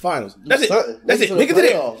AFC Finals. That's it. That's it. Make it to the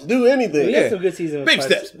playoffs. Do anything. we had some good seasons. Baby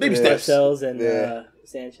steps. Baby steps. Parcells and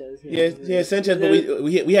Sanchez. Yeah, Sanchez. But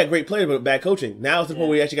we had great players, but bad coaching. Now it's the point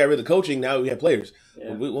where we actually got rid of coaching. Now we have players.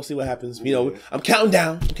 Yeah. We'll see what happens. You know, I'm counting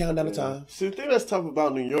down. The time. See, the thing that's tough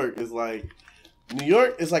about New York is New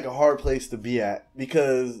York is like a hard place to be at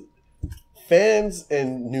because fans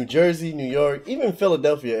in New Jersey, New York, even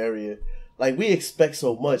Philadelphia area, like we expect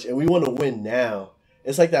so much and we want to win now.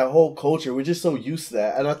 It's like that whole culture. We're just so used to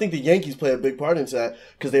that. And I think the Yankees play a big part into that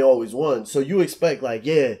because they always won. So you expect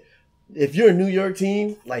if you're a New York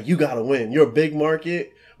team, you got to win. You're a big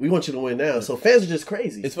market. We want you to win now. So fans are just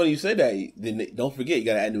crazy. It's funny you said that. Then don't forget, you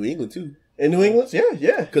got to add New England too. In New England,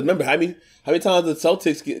 yeah. Because remember how many times the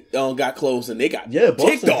Celtics got close and they got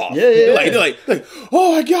kicked off. Yeah. They're like,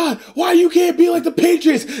 oh my god, why you can't be like the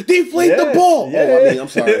Patriots? Deflate the ball. Yeah. Oh, I mean, I'm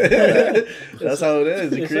sorry. That's how it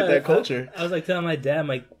is. You create that culture. I was telling my dad,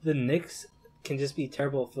 the Knicks can just be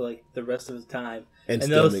terrible for the rest of the time, and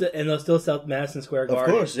they'll still sell Madison Square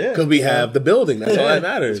Garden. Of course, yeah. Because we have the building. That's all that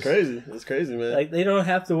matters. It's crazy, man. They don't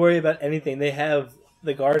have to worry about anything. They have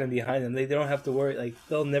the Garden behind them. They don't have to worry.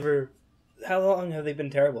 They'll never. How long have they been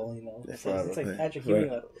terrible? It's like Patrick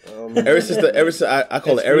Ewing. Ever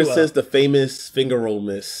since the famous finger roll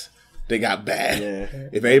miss, they got bad. Yeah.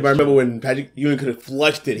 If anybody remember when Patrick Ewing could have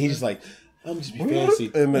flushed it, he's just like, I'm just be fancy.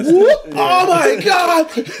 Oh my god!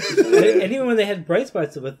 And even when they had bright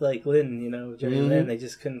spots with Lynn, Jerry Lynn, they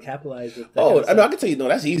just couldn't capitalize with that. I can tell you, no,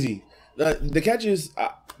 that's easy. The catch is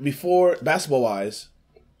before basketball wise,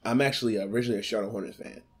 I'm actually originally a Charlotte Hornets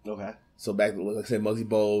fan. Okay. So back, like I said, Muggsy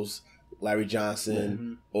Bogues, Larry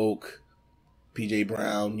Johnson, Oak, PJ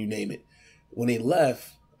Brown, you name it. When they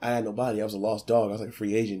left, I had nobody. I was a lost dog. I was like a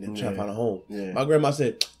free agent and trying to find a home. Yeah. My grandma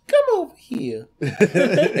said, come over here.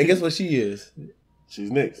 And guess what she is?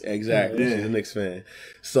 She's Knicks. Exactly. Yeah. She's a Knicks fan.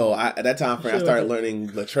 So at that time frame, I started learning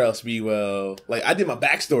Latrell Sprewell. I did my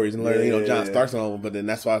backstories and learning, John Starks and all, but then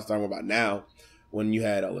that's what I was talking about now. When you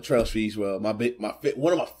had Latrell Sprewell,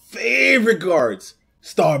 one of my favorite guards,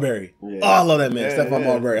 Starberry. Yeah. Oh, I love that man. Stephon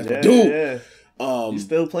Marbury. That's my dude. Yeah. He's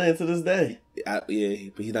still playing to this day. But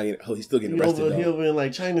he's not getting. He's still getting arrested. He's over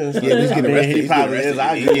in China. And stuff. Yeah, he's getting arrested. He probably is.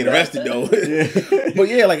 He's getting arrested though.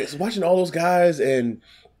 But watching all those guys and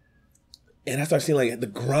I started seeing the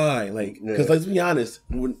grind, because let's be honest,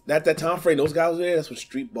 when that time frame, those guys were there. That's when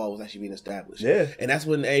street ball was actually being established. Yeah, and that's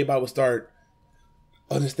when everybody would start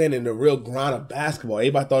understanding the real grind of basketball.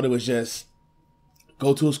 Everybody thought it was just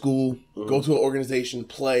go to a school, go to an organization,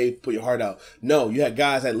 play, put your heart out. No, you had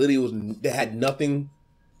guys that literally had nothing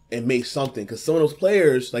and made something. Because some of those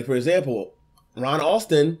players, for example, Ron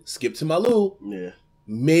Alston skipped to Malou. Yeah.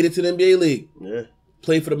 Made it to the NBA League. Yeah.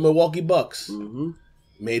 Played for the Milwaukee Bucks. Mm-hmm.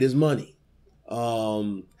 Made his money.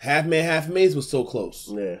 Half Man, Half Maze was so close.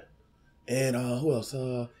 Yeah. And who else?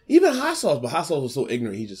 Even Hot Sauce, but Hot Sauce was so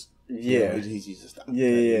ignorant. He just he just stopped.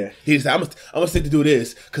 Yeah. He just said, I'm gonna stick to do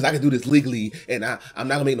this because I can do this legally, and I'm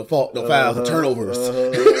not gonna make no fouls or turnovers.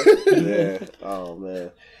 Yeah. Oh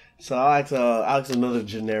man. So I'll ask another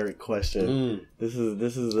generic question. This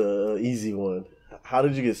is a easy one. How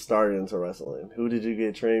did you get started into wrestling? Who did you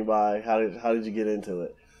get trained by? How did you get into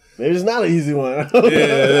it? Maybe it's not an easy one.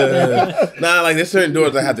 Nah, like there's certain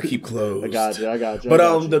doors I have to keep closed. I got you.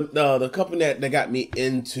 But the company that got me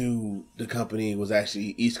into the company was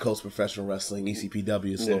actually East Coast Professional Wrestling,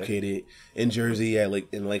 ECPW. It's located in Jersey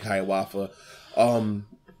in Lake Hiawatha.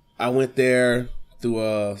 I went there through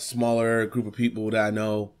a smaller group of people that I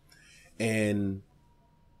know, and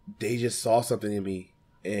they just saw something in me.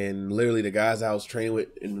 And literally, the guys I was training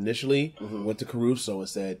with initially went to Caruso and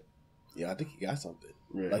said, "Yeah, I think he got something.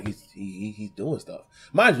 Yeah. Like he's doing stuff."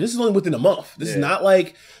 Mind you, this is only within a month. This is not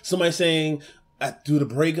like somebody saying through the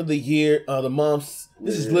break of the year, the months.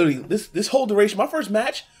 This is literally this whole duration. My first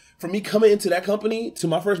match, from me coming into that company to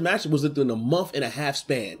my first match, was within a month and a half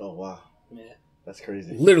span. Oh wow, that's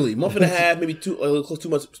crazy. Literally, month and a half, maybe close to 2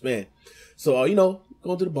 months span. So going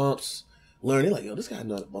through the bumps. Learning, like, yo, this guy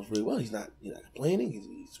knows the bumps really well. He's not complaining.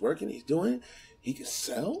 He's working. He's doing it. He can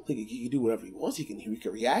sell. He can do whatever he wants. He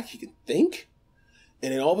can react. He can think.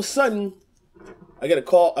 And then all of a sudden, I get a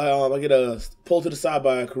call. I get a pull to the side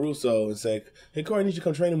by Caruso and say, "Hey, Corey, I need you to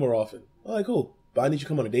come training more often." I'm like, cool, but I need you to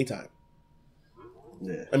come on the daytime.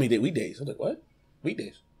 Yeah. I mean, weekdays. I was like, what?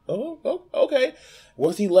 Weekdays. Oh, okay.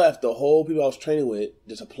 Once he left, the whole people I was training with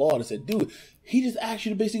just applauded and said, "Dude, he just asked you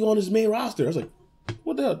to basically go on his main roster." I was like,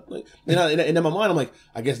 what the hell? Like, and in my mind, I'm like,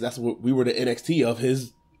 I guess that's what we were the NXT of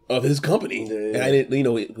his company. Yeah. And I didn't,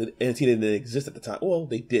 NXT didn't exist at the time. Well,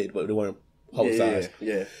 they did, but they weren't publicized.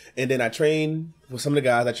 Yeah. And then I trained with some of the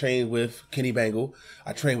guys. I trained with Kenny Bangle.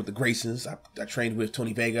 I trained with the Graysons. I trained with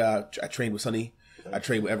Tony Vega. I trained with Sonny. I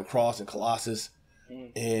trained with Everett Cross and Colossus.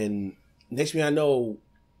 And next thing I know,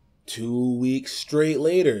 2 weeks straight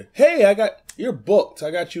later, hey, you're booked.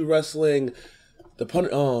 I got you wrestling the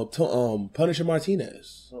Punisher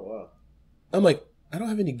Martinez. Oh wow! I'm like, I don't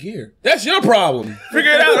have any gear. That's your problem.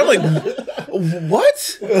 Figure it out. I'm like,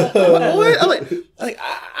 what? What? I'm like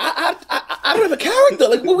I don't have a character.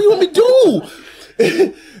 Like, what do you want me to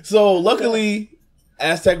do? So luckily,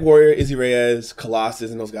 Aztec Warrior, Izzy Reyes,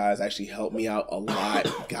 Colossus, and those guys actually helped me out a lot.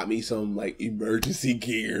 Got me some emergency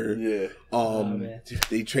gear. Yeah.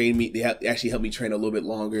 They trained me. They actually helped me train a little bit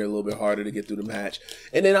longer, a little bit harder to get through the match.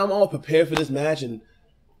 And then I'm all prepared for this match, and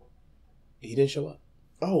he didn't show up.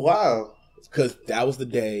 Oh wow! Because that was the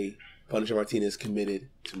day Punisher Martinez committed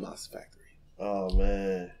to Monster Factory. Oh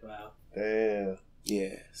man! Wow! Damn.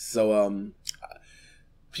 Yeah. So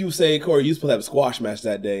people say, Corey, you supposed to have a squash match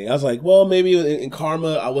that day. I was like, well, maybe in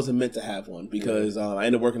karma, I wasn't meant to have one because I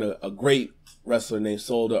ended up working a great wrestler named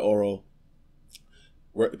Solda Oro,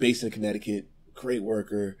 based in Connecticut, great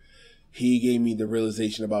worker. He gave me the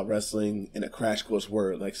realization about wrestling in a crash course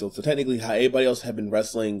word. So technically how everybody else had been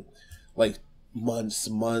wrestling like months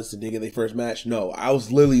to get their first match. No, I was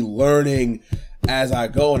literally learning as I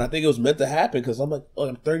go, and I think it was meant to happen because I'm like, oh,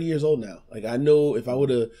 I'm 30 years old now. Like, I know if I would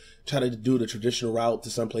have tried to do the traditional route to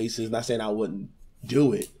some places, not saying I wouldn't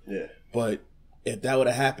do it, but if that would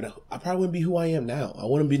have happened, I probably wouldn't be who I am now. I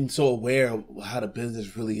wouldn't be so aware of how the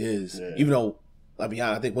business really is. Even though, I'll be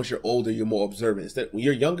honest, I think once you're older, you're more observant. Instead, when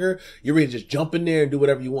you're younger, you're ready to just jump in there and do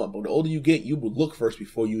whatever you want. But the older you get, you would look first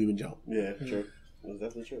before you even jump. Yeah, true. That's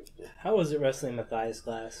definitely true. How was it wrestling Matthias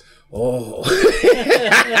class? Oh.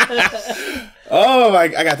 Oh, I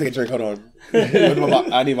gotta take a drink. Hold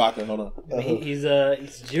on. I need vodka. Hold on. He's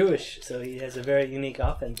Jewish, so he has a very unique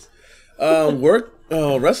offense.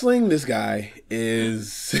 Wrestling this guy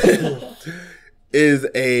is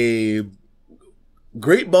a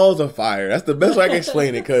great balls of fire. That's the best way I can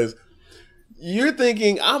explain it, because you're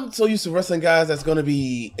thinking, I'm so used to wrestling guys that's going to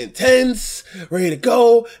be intense, ready to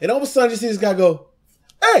go, and all of a sudden you see this guy go,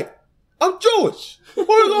 hey, I'm Jewish. What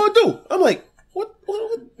are you going to do? I'm like, what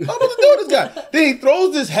I'm supposed to do with this guy? Then he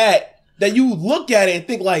throws this hat that you look at it and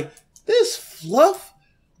think like, this fluff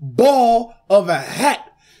ball of a hat.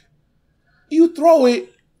 You throw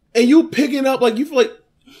it and you pick it up like you feel like,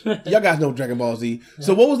 y'all guys know Dragon Ball Z.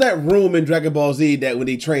 So what was that room in Dragon Ball Z that when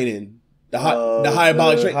they train in? The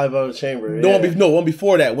hyperbolic chamber. One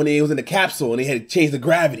before that, when it was in the capsule and they had to change the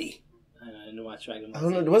gravity. I didn't watch Dragon Ball. I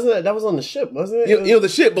don't know. Wasn't that was on the ship? Wasn't it? It was the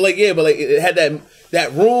ship, but it had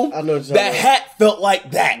that room. I know that hat felt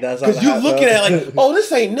like that because you looking at it like, oh,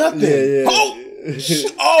 this ain't nothing. Oh,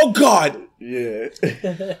 Oh God! Yeah.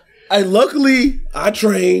 Luckily I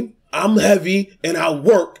train. I'm heavy and I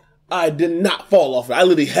work. I did not fall off it. I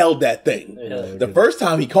literally held that thing. Yeah. The first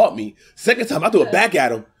time he caught me. Second time I threw it back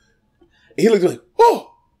at him. And he looked like,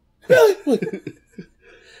 oh, really?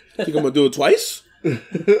 Think I'm gonna do it twice?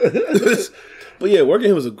 But yeah, working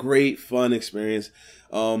him was a great, fun experience.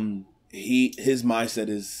 His mindset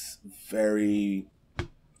is very,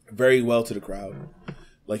 very well to the crowd.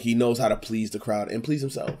 Like he knows how to please the crowd and please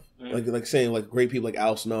himself. Like saying like great people like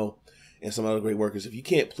Al Snow and some other great workers. If you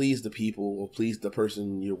can't please the people or please the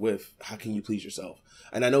person you're with, how can you please yourself?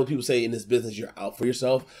 And I know people say in this business you're out for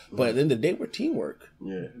yourself, but at the end of the day, we're teamwork.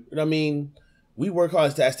 Yeah, you know what I mean. We work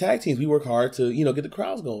hard as tag teams. We work hard to get the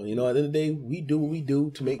crowds going. You know, at the end of the day, we do what we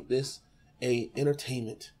do to make this a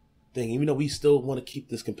entertainment thing. Even though we still want to keep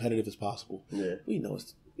this competitive as possible. Yeah, we know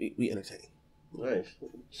we entertain. Nice.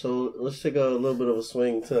 So let's take a little bit of a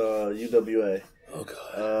swing to UWA. Oh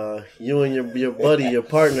God. You and your buddy, your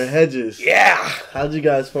partner Hedges. Yeah. How'd you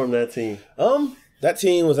guys form that team? That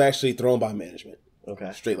team was actually thrown by management.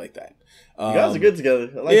 Okay. Straight like that. You guys are good together.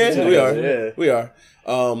 I like yeah, we are. Yeah, we are.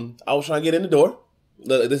 I was trying to get in the door.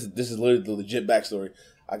 This is literally the legit backstory.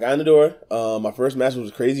 I got in the door. My first match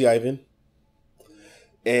was Crazy Ivan,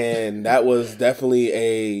 and that was definitely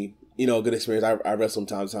a good experience. I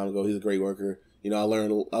wrestled him time ago. He's a great worker. I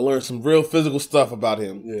learned some real physical stuff about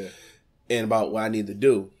him. Yeah. And about what I need to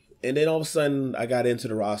do. And then all of a sudden, I got into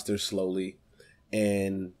the roster slowly,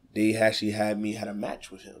 and they actually had a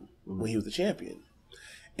match with him when he was the champion.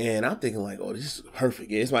 And I'm thinking like, oh, this is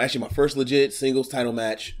perfect. It's actually my first legit singles title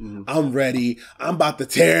match. I'm ready. I'm about to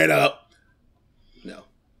tear it up. No.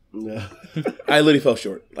 I literally fell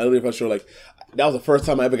short. Like, that was the first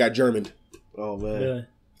time I ever got Germaned. Oh, man.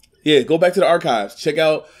 Yeah, go back to the archives. Check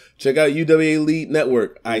out UWA Elite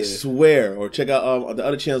Network. I swear. Or check out the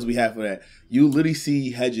other channels we have for that. You literally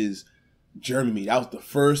see Hedges German me. That was the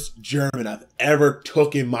first German I've ever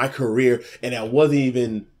took in my career. And I wasn't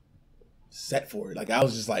even set for it. Like, I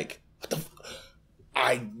was just like, what the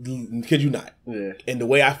I kid you not. Yeah. And the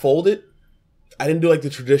way I folded, I didn't do like the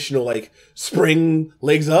traditional like spring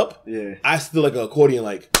legs up. Yeah. I still like an accordion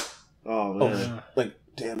like, oh man. Like,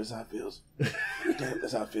 damn, that's how it feels.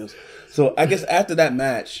 That's how it feels. So I guess after that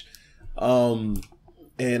match, and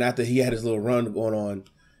after he had his little run going on,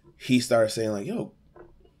 he started saying like, "Yo,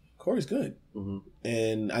 Corey's good,"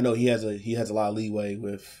 and I know he has a lot of leeway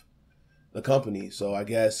with the company. So I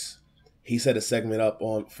guess he set a segment up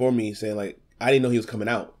for me saying like, I didn't know he was coming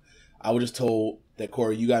out. I was just told that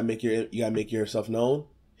Corey, you gotta make yourself known.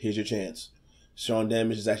 Here's your chance. Sean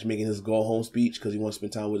Damage is actually making his go home speech because he wants to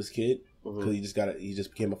spend time with his kid. Because he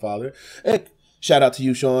just became a father. And shout out to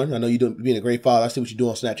you, Sean. I know you're being a great father. I see what you do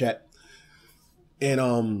on Snapchat.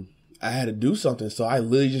 And I had to do something, so I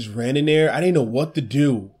literally just ran in there. I didn't know what to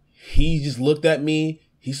do. He just looked at me.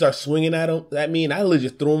 He started swinging at me, and I literally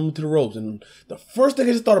just threw him to the ropes. And the first thing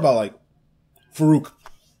I just thought about, like, Farouk.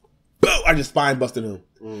 Boom! I just spine busted him.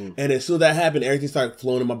 And as soon as that happened, everything started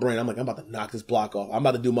flowing in my brain. I'm like, I'm about to knock this block off. I'm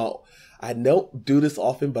about to do I don't do this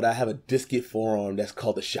often, but I have a discus forearm that's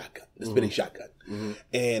called the shotgun, the spinning shotgun.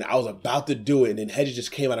 And I was about to do it, and then Hedges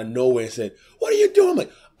just came out of nowhere and said, "What are you doing?" I'm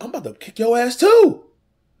like, "I'm about to kick your ass too.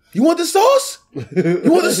 You want the sauce? You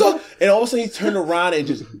want the sauce?" And all of a sudden, he turned around and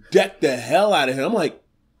just decked the hell out of him. I'm like,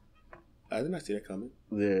 I did not see that coming.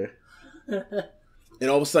 Yeah. And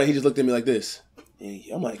all of a sudden, he just looked at me like this. And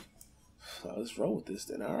I'm like, oh, let's roll with this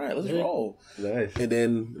then. All right, let's roll. Nice. And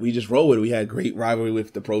then we just rolled with it. We had a great rivalry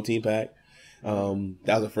with the protein pack. That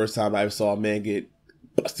was the first time I ever saw a man get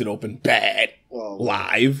busted open bad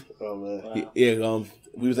live. Oh man! Wow. Yeah.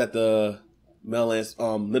 We was at the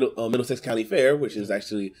Middlesex County Fair, which is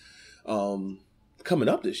actually coming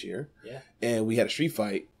up this year. Yeah. And we had a street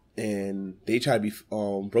fight, and they tried to be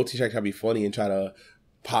protein tried to be funny and try to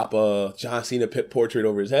pop a John Cena portrait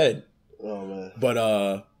over his head. Oh man!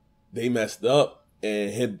 But they messed up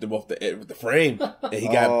and hit him off with the frame, and he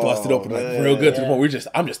got busted open like real good to the point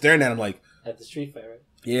I'm just staring at him like at the street fight, right?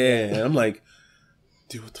 Yeah, and I'm like,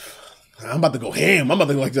 dude, what the I'm about to go ham. I'm about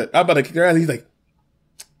to go like that. I'm about to kick their ass. He's like,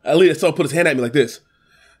 at least so put his hand at me like this.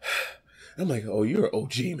 I'm like, oh, you're an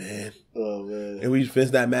OG, man. Oh man! And we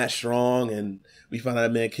finished that match strong, and we found out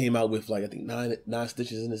that man came out with like I think nine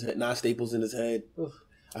stitches in his head, 9 staples in his head. Oof.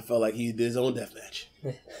 I felt like he did his own death match.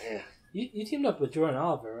 You teamed up with Jordan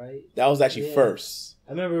Oliver, right? That was actually first.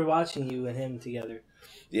 I remember watching you and him together.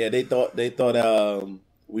 Yeah, they thought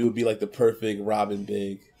we would be like the perfect Robin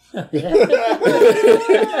Big. That's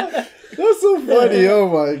so funny. Oh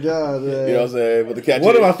my god, man. You know what I'm saying? But the catch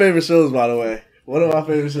one of my favorite shows, by the way. One of my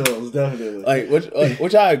favorite shows, definitely. Like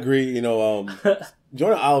which I agree.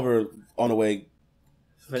 Jordan Oliver on the way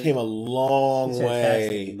came a long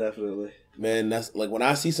way. Definitely. Man, that's like when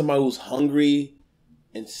I see somebody who's hungry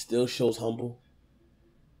and still shows humble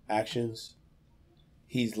actions,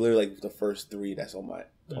 he's literally like the first three that's on my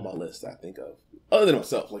list I think of. Other than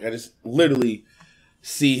myself. Like I just literally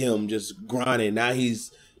see him just grinding. Now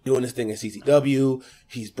he's doing this thing at CCW.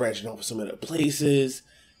 He's branching off for some other places.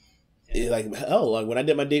 Like hell, like when I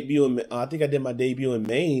did my debut I think I did my debut in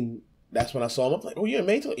Maine, that's when I saw him. I'm like, oh, you're in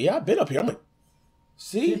Maine? Yeah, I've been up here. I'm like,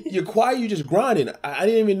 see, you're quiet, you just grinding. I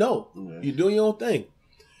didn't even know. Yeah. You're doing your own thing.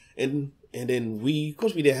 And then of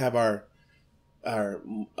course we didn't have our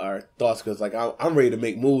thoughts because like I'm ready to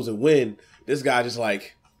make moves and win. This guy just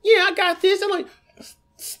like, yeah, I got this. I'm like,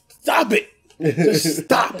 stop it. Just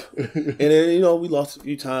stop. And then, we lost a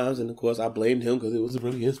few times. And, of course, I blamed him because it was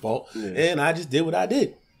really his fault. Yeah. And I just did what I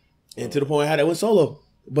did. And to the point I had to win solo.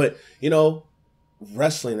 But,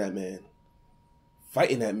 wrestling that man,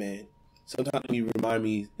 fighting that man, sometimes it reminds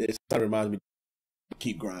me to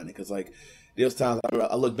keep grinding. Because, like, there's times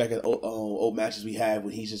I look back at old matches we had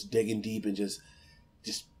when he's just digging deep and just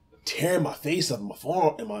tearing my face up, my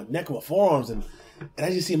forearm, and my neck and my forearms. And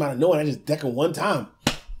I just see him out of nowhere. And I just deck him one time.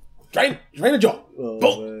 Drain the jaw. Oh,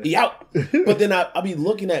 boom. He out. But then I'll be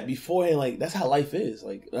looking at beforehand, like, that's how life is.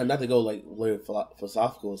 Like, not to go, like, very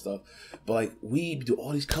philosophical and stuff, but, like, we do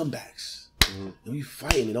all these comebacks. Mm-hmm. And we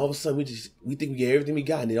fighting, and all of a sudden, we think we get everything we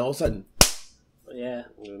got, and then all of a sudden,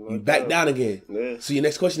 you back down again. Yeah. So your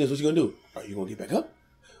next question is, what you going to do? Are you going to get back up?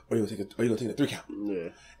 Or are you going to take a 3 count? Yeah.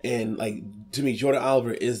 And, like, to me, Jordan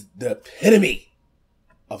Oliver is the epitome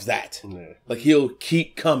of that. Yeah. Like, he'll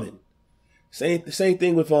keep coming. Same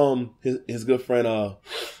thing with his good friend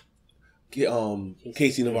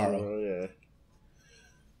Casey Navarro. Yeah.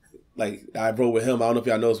 Like I rode with him. I don't know if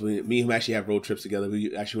y'all noticed, me and him actually have road trips together.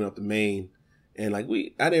 We actually went up to Maine, and like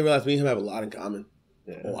I didn't realize me and him have a lot in common.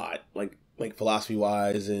 Yeah. A lot, like philosophy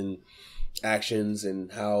wise and actions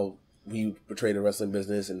and how we portray the wrestling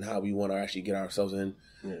business and how we want to actually get ourselves in.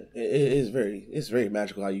 Yeah. It's very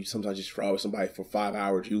magical how you sometimes just ride with somebody for 5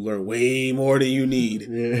 hours. You learn way more than you need.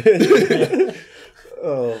 Yeah.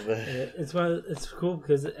 Oh man, it's cool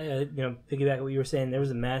because piggyback on what you were saying. There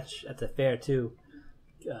was a match at the fair too,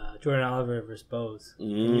 Jordan Oliver versus Bose.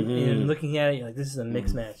 Mm-hmm. And looking at it, you're like, this is a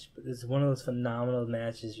mixed match, but this is one of those phenomenal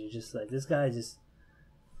matches. You're just like, this guy just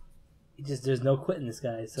there's no quitting this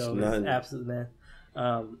guy. So it's absolute man.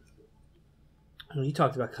 When you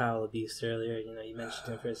talked about Kyle the Beast earlier, you mentioned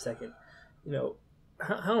him for a second.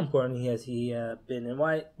 How important has he been, and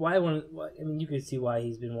why? I mean, you could see why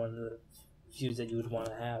he's been one of the feuds that you would want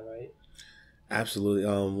to have, right?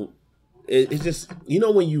 Absolutely. It's just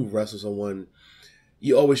when you wrestle someone,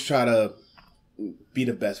 you always try to be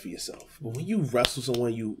the best for yourself. But when you wrestle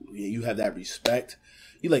someone, you have that respect.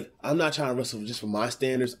 You're like, I'm not trying to wrestle just for my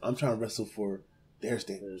standards. I'm trying to wrestle for their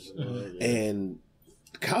standards, and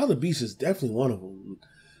Kyle the Beast is definitely one of them.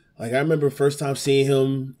 Like I remember first time seeing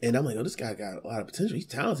him, and I'm like, "Oh, this guy got a lot of potential. He's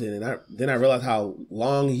talented." And then I realized how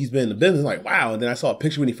long he's been in the business. I'm like, wow. And then I saw a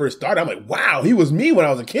picture when he first started. I'm like, wow, he was me when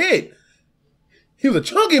I was a kid. He was a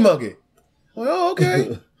chunky monkey. I'm like, oh,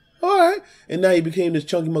 okay, all right. And now he became this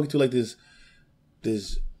chunky monkey to like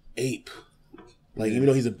this ape. Like even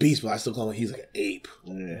though he's a beast, but I still call him. He's like an ape.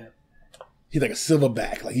 Yeah. He's like a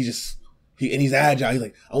silverback. Like and he's agile. He's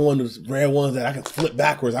like, I'm one of those rare ones that I can flip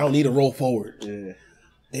backwards. I don't need to roll forward. Yeah.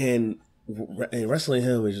 And wrestling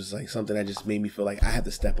him was just like something that just made me feel like I had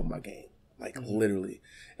to step up my game. Like literally.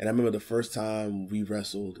 And I remember the first time we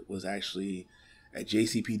wrestled was actually at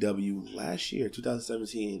JCPW last year,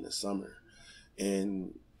 2017, in the summer.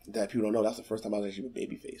 And that people don't know, that's the first time I was actually with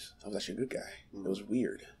Babyface. I was actually a good guy. It was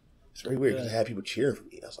weird. It's very weird because I had people cheering for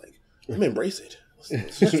me. I was like, I'm gonna embrace it.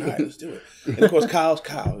 Let's just try it. Let's do it. And of course, Kyle's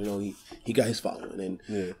Kyle. He got his following,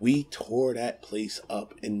 and we tore that place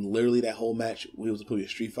up. And literally, that whole match, it was supposed to be a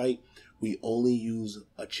street fight. We only used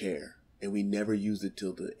a chair, and we never used it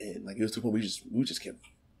till the end. Like it was to the point we just kept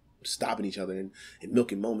stopping each other and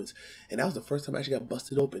milking moments. And that was the first time I actually got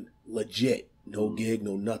busted open, legit, no gig,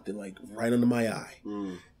 no nothing, like right under my eye.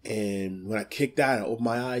 And when I kicked out, I opened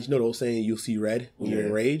my eyes. You know the old saying, "You'll see red when you're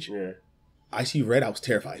in rage." Yeah. I see red. I was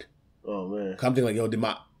terrified. Oh man! I'm thinking like, yo, did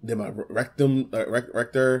my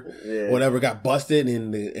rector, whatever, got busted,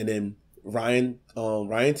 and then Ryan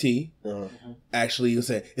T actually was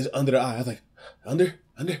saying it's under the eye. I was like, under,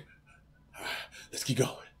 let's keep going.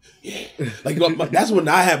 Yeah, like that's when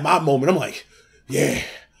I had my moment. I'm like, yeah,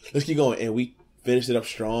 let's keep going, and we finished it up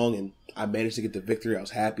strong, and I managed to get the victory. I was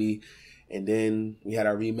happy, and then we had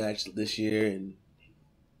our rematch this year, and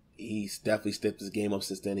he's definitely stepped his game up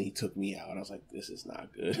since then, and he took me out. I was like, this is not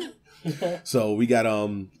good. So we got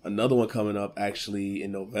another one coming up actually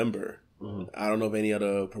in November. I don't know if any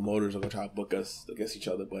other promoters are gonna try to book us against each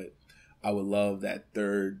other, but I would love that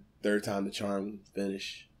third time the charm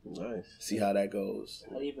finish. Nice. See how that goes.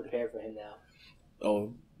 How do you prepare for him now?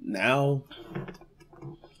 Oh, now,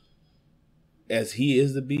 as he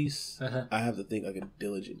is the beast, I have to think like a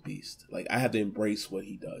diligent beast. Like, I have to embrace what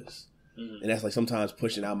he does. And that's like sometimes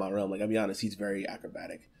pushing out my realm. Like, I'll be honest, he's very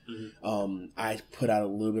acrobatic. I put out a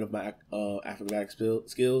little bit of my acrobatic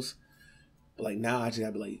skills. But like now I just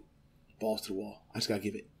gotta be like, balls to the wall. I just gotta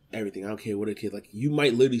give it everything. I don't care what a kid, like, you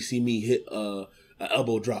might literally see me hit an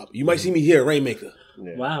elbow drop. You might see me hit a Rainmaker.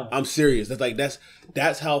 Yeah. Wow. I'm serious.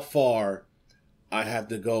 That's how far I have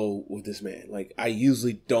to go with this man. Like, I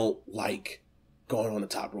usually don't like going on the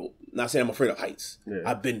top rope. Not saying I'm afraid of heights. Yeah.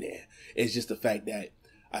 I've been there. It's just the fact that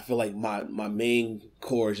I feel like my main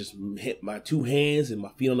core is just hit my two hands and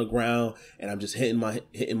my feet on the ground, and I'm just hitting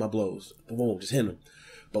my blows. Boom, just hitting them.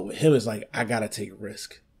 But with him, it's like I gotta take a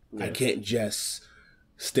risk. Yeah. I can't just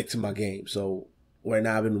stick to my game. So right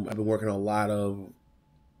now, I've been working on a lot of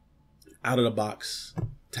out of the box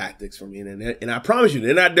tactics for me, and I promise you,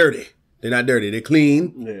 they're not dirty. They're not dirty. They're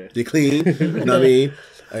clean. Yeah. They're clean. You know what I mean?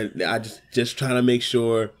 I just trying to make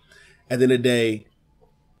sure, at the end of the day,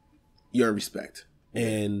 you earn respect.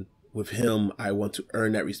 And with him, I want to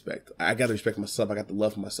earn that respect. I got to respect myself. I got to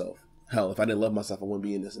love myself. Hell, if I didn't love myself, I wouldn't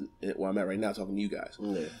be in this where I'm at right now talking to you guys.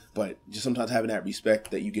 Yeah. But just sometimes having that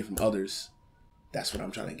respect that you get from others, that's what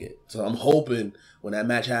I'm trying to get. So I'm hoping when that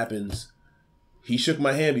match happens, he shook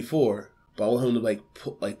my hand before, but I want him to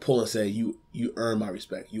pull and say, "You earn my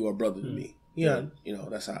respect. You are a brother to me." Yeah, you know,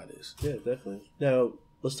 that's how it is. Yeah, definitely. Now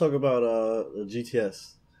let's talk about the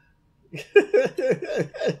GTS.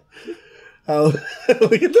 How look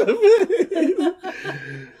at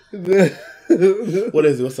that. What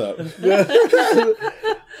is it? What's up?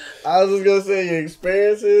 I was just gonna say your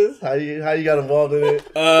experiences, how you got involved in it.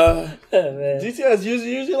 GTS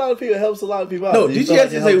usually a lot of people helps a lot of people out. No,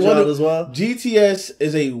 GTS is a wonderful as well. GTS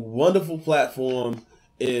is a wonderful platform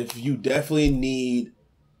if you definitely need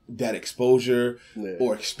that exposure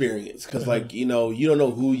or experience, because like, you know, you don't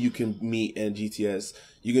know who you can meet in GTS.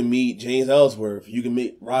 You can meet James Ellsworth, you can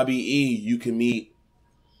meet Robbie E, you can meet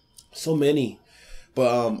so many.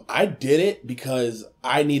 But I did it because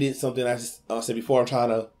I needed something. I said before, I'm trying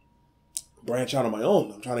to branch out on my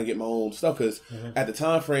own. I'm trying to get my own stuff, because at the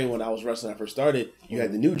time frame when I was wrestling, I first started, you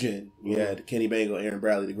had the new gen. You had Kenny Bangle, Aaron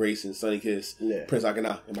Bradley, The Grayson, Sonny Kiss, Prince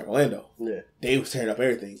Akana, and Michael Lando. Yeah. They was tearing up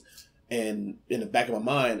everything. And in the back of my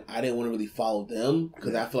mind, I didn't want to really follow them,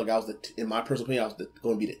 because I feel like I was, in my personal opinion, I was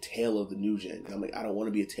going to be the tail of the new gen. And I'm like, I don't want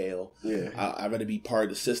to be a tail. Yeah. I'd rather be part of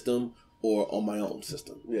the system or on my own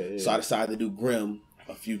system. So I decided to do Grimm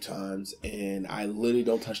a few times, and I literally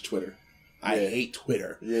don't touch Twitter. I hate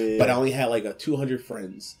Twitter. But I only had like 200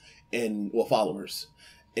 friends and followers.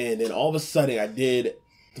 And then all of a sudden, I did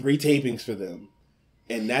 3 tapings for them.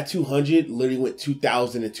 And that 200 literally went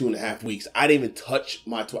 2,000 in 2.5 weeks. I didn't even touch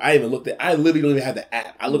my Twitter. I literally don't even have the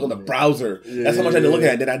app. I look on the browser. That's how much I had to look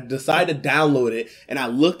at it. Then I decided to download it, and I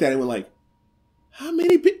looked at it and went like, how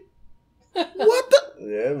many people? What the?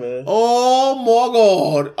 Yeah, man. Oh my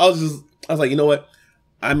God. I was like, you know what?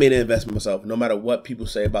 I made an investment myself. No matter what people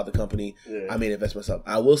say about the company, I made an investment myself.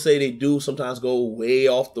 I will say they do sometimes go way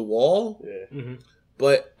off the wall. Yeah.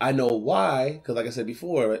 But I know why, because like I said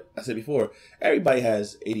before, everybody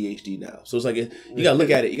has ADHD now. So it's like, you gotta look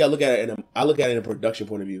at it. I look at it in a production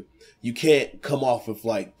point of view. You can't come off with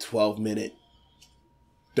like 12-minute,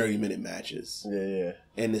 30-minute matches.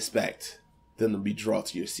 And expect them to be drawn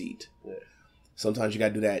to your seat. Sometimes you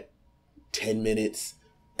gotta do that 10 minutes.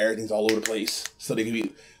 Everything's all over the place, so they can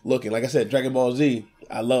be looking. Like I said, Dragon Ball Z.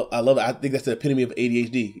 I love it. I think that's the epitome of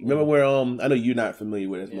ADHD. Remember where I know you're not familiar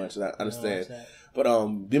with it as much, so I understand. But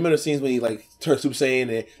remember the scenes when he like turns Super Saiyan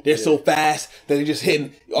and they're so fast that they're just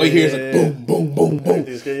hitting. All you hear is like boom, boom, boom, boom.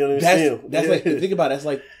 That's like, think about it. That's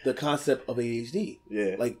like the concept of ADHD.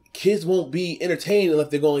 Yeah, like kids won't be entertained unless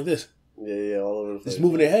they're going like this. All over the place. Just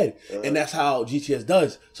moving their head, and that's how GTS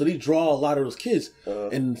does. So they draw a lot of those kids,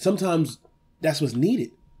 and sometimes that's what's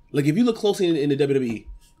needed. Like, if you look closely in the WWE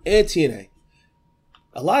and TNA,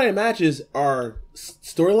 a lot of their matches are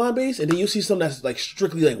storyline based, and then you see some that's like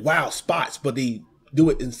strictly like wow spots, but they do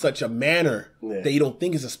it in such a manner that you don't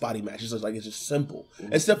think it's a spotty match. It's just simple.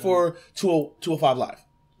 Except for 205 Live.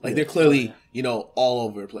 Like, they're clearly, you know, all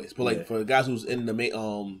over the place. But like for the guys who's in the main,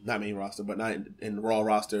 not main roster, but not in the Raw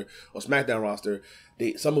roster or SmackDown roster,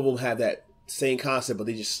 some of them have that same concept, but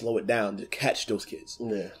they just slow it down to catch those kids.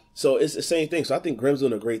 So it's the same thing. So I think Grimm's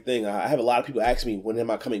doing a great thing. I have a lot of people ask me, when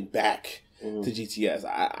am I coming back to GTS?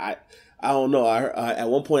 I don't know. At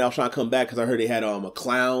one point I was trying to come back because I heard they had a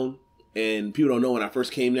clown And people don't know when I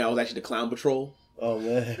first came there, I was actually the clown patrol. Oh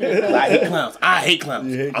man, I hate clowns. I hate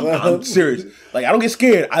clowns. You hate I'm clowns? serious. Like I don't get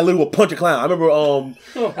scared. I literally will punch a clown. I remember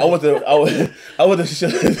I went to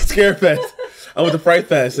Scare Fest. I went to Fright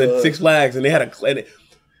Fest at Six Flags, and they had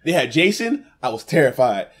Jason. I was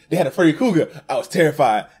terrified. They had a Freddy Krueger. I was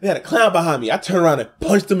terrified. They had a clown behind me. I turned around and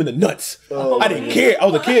punched him in the nuts. I didn't care. I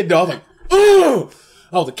was a kid though. I was like, ugh!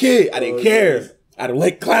 I was a kid. I didn't care. I don't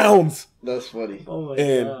like clowns. That's funny. Oh my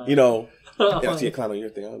And God. you know, if I see a clown on your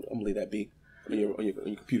thing, I'm gonna leave that be. On your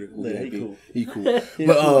computer. Yeah, he cool. He cool.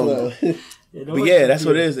 But yeah, that's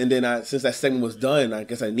what it is. And then since that segment was done, I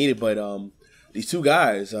guess I needed. But these two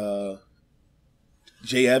guys,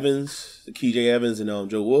 Jay Evans, the key Jay Evans, and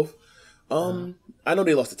Joe Wolf. I know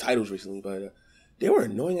they lost the titles recently, but they were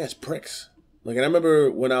annoying as pricks. Like, and I remember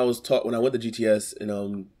when I went to GTS,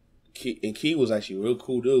 and Key was actually a real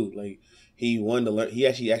cool dude. Like, he wanted to learn. He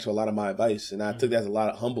actually asked for a lot of my advice, and I took that as a lot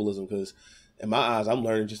of humbleism because. In my eyes, I'm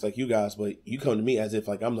learning just like you guys, but you come to me as if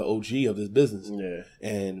like I'm the OG of this business. Yeah.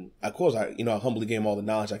 And of course, I humbly gave him all the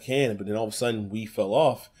knowledge I can, but then all of a sudden we fell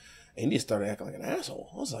off, and he just started acting like an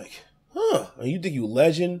asshole. I was like, and you think you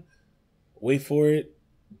legend? Wait for it,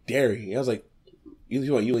 dairy. I was like,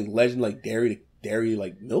 you ain't legend like dairy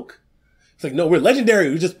like milk? It's like, no, we're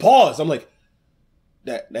legendary. We just pause. I'm like,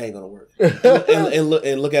 that ain't gonna work. and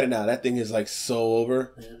look at it now. That thing is like so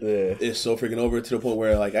over. Yeah. It's so freaking over to the point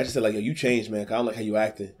where like I just said like, yo, you changed, man. 'Cause I don't like how you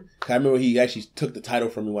acting. 'Cause I remember he actually took the title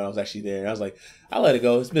from me when I was actually there. And I was like, I let it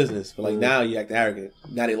go. It's business. But like now you act arrogant.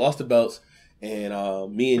 Now they lost the belts, and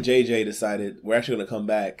me and JJ decided we're actually gonna come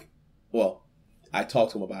back. Well, I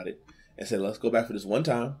talked to him about it and said, let's go back for this one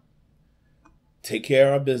time, take care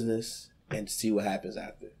of our business, and see what happens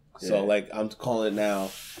after. So, like, I'm calling it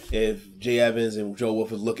now. If Jay Evans and Joe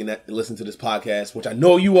Wolf is listening to this podcast, which I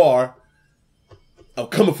know you are, I'm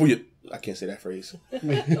coming for you. I can't say that phrase.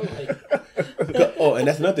 Oh, and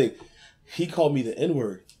that's another thing. He called me the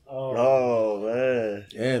N-word. Oh man.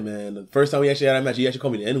 Yeah, man. The first time we actually had a match, he actually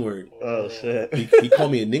called me the N-word. Oh shit. He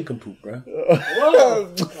called me a nincompoop, bro.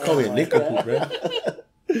 Whoa. Called me a nincompoop, bro.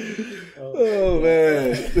 Oh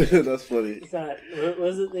man, that's funny. It's not. What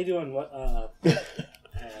is it they do on what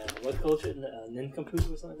culture? Nincompoop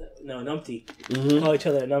or something like that? No, numpty. Call each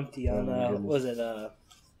other a numpty on, what was it?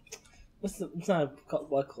 It's not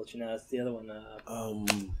what culture now, it's the other one.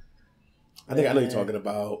 I think I know you're talking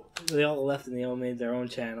about. They all left and they all made their own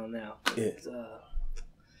channel now. Yeah.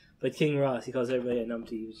 But King Ross, he calls everybody a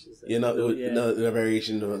numpty. Which is, the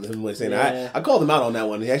variation of him saying that. I called him out on that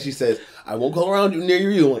one. He actually says, I won't call around you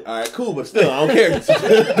near you. I'm like, all right, cool, but still, I don't care.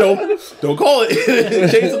 don't call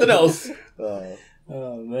it. Change something else.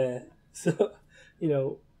 Oh man! So,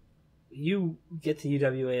 you get to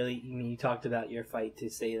UWA Elite. You talked about your fight to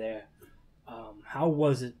stay there. How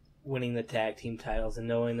was it winning the tag team titles and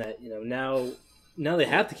knowing that now they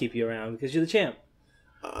have to keep you around because you're the champ?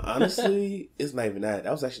 Honestly, it's not even that.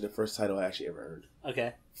 That was actually the first title I actually ever earned.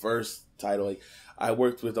 Okay. First title. Like, I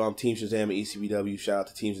worked with Team Shazam and ECBW. Shout out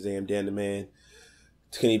to Team Shazam, Dan the Man,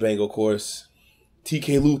 Kenny Bango, of course,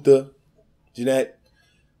 TK Luther, Jeanette,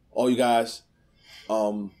 all you guys.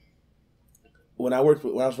 When I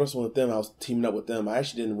was wrestling with them, I was teaming up with them. I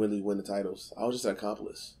actually didn't really win the titles. I was just an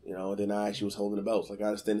accomplice, and then I actually was holding the belts. Like, I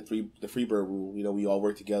understand the Freebird rule. We all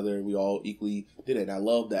worked together. We all equally did it. And I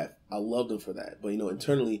love that. I loved them for that. But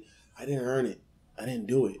internally, I didn't earn it. I didn't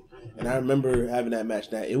do it. And I remember having that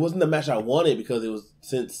match. It wasn't the match I wanted because it was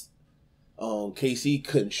since KC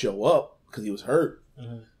couldn't show up because he was hurt.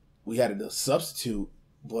 Mm-hmm. We had a substitute,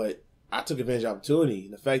 but I took advantage of the opportunity.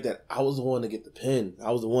 And the fact that I was the one to get the pin.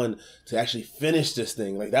 I was the one to actually finish this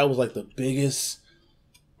thing. Like, that was like the biggest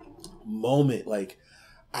moment. Like,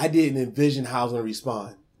 I didn't envision how I was going to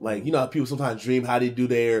respond. Like, how people sometimes dream how they do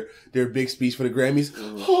their big speech for the Grammys.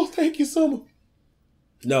 Mm. Oh, thank you so much.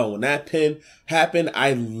 No, when that pin happened,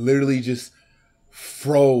 I literally just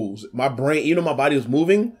froze. My brain, even though my body was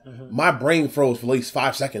moving, my brain froze for at least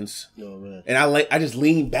 5 seconds. Oh, man. And I just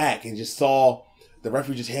leaned back and just saw the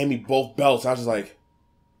referee just hand me both belts. I was just like,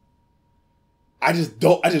 I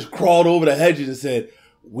just crawled over the hedges and said,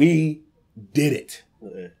 we did it.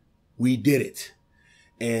 Okay. We did it.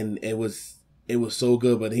 And it was so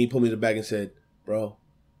good. But then he pulled me to the back and said, bro,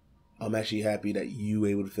 I'm actually happy that you were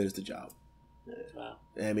able to finish the job. Wow.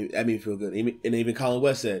 And that made me feel good. And even Colin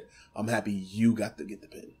West said, I'm happy you got to get the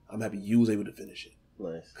pin. I'm happy you was able to finish it.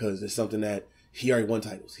 Nice. Because it's something that he already won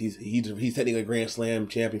titles. He's technically a Grand Slam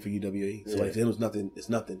champion for UWA. So like, for him, it's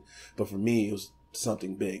nothing. But for me, it was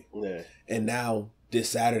something big. Yeah. And now this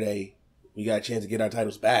Saturday, we got a chance to get our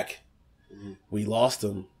titles back. Mm-hmm. We lost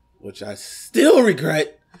them, which I still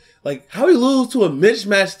regret. Like, how we lose to a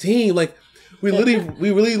mismatched team? Like,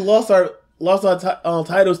 really lost our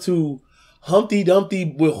titles to Humpty Dumpty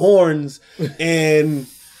with horns and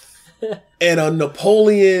a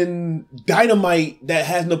Napoleon Dynamite that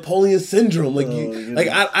has Napoleon syndrome.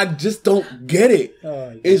 I just don't get it.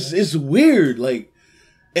 It's weird. Like,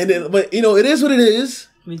 and then, but you know, it is what it is.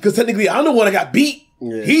 Because technically, I'm the one that got beat.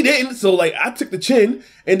 Yeah. He didn't. So like, I took the chin,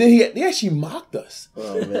 and then they actually mocked us.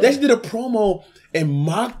 Oh, man. They actually did a promo and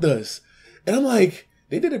mocked us, and I'm like,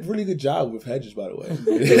 they did a really good job with Hedges, by the way.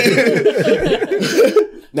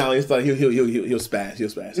 Now it's like he'll spaz.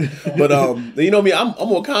 But you know me, I'm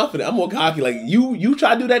more confident. I'm more cocky. Like you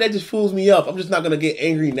try to do that just fools me up. I'm just not gonna get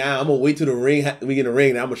angry now. I'm gonna wait till the ring. We get in the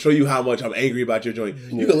ring, and I'm gonna show you how much I'm angry about your joint.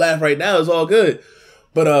 Yeah. You can laugh right now. It's all good.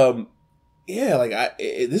 But yeah, like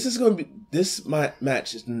this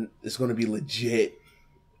match is gonna be legit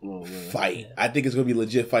fight. I think it's gonna be a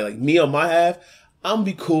legit fight. Like me on my half, I'm gonna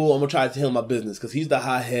be cool. I'm gonna try to handle my business because he's the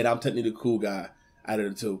hot head. I'm technically the cool guy out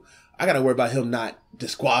of the two. I gotta worry about him not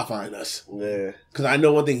disqualifying us. Yeah. Because I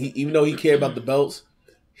know one thing. Even though he cared about the belts,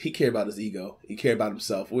 he cared about his ego. He cared about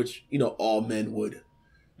himself, which you know all men would.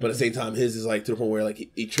 But at the same time, his is like to the point where like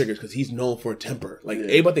he triggers because he's known for a temper. Like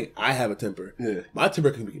everybody think I have a temper. Yeah. My temper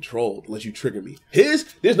can be controlled unless you trigger me.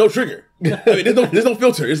 His, there's no trigger. I mean, there's no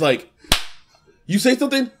filter. It's like you say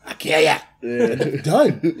something, I can't. Yeah.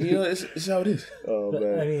 Done. You know, it's how it is. Oh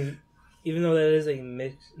man. I mean, even though that is a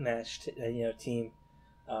mixed match, team.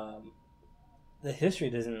 The history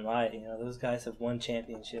doesn't lie. You know, those guys have won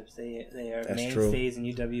championships. They are That's mainstays true.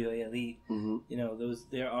 In UWA Elite. Mm-hmm. You know,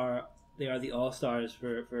 they are the all-stars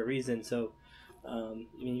for a reason. So, I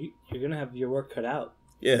mean, you're gonna have your work cut out.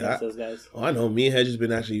 Yeah, those guys. Oh, I know. Me and Hedge has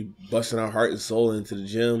been actually busting our heart and soul into the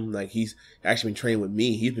gym. Like he's actually been training with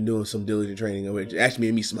me. He's been doing some diligent training, which actually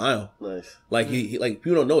made me smile. Nice. Like he like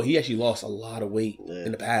people don't know he actually lost a lot of weight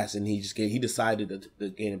in the past, and he decided to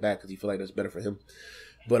gain it back because he feel like that's better for him.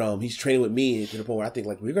 But he's training with me to the point where I think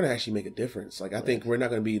like we're gonna actually make a difference. Like I think we're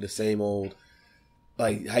not gonna be the same old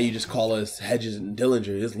like how you just call us Hedges and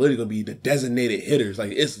Dillinger. It's literally gonna be the designated hitters.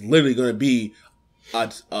 Like it's literally gonna be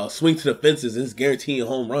a swing to the fences and it's guaranteeing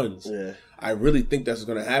home runs. Yeah. I really think that's what's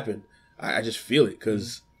gonna happen. I just feel it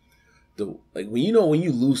because when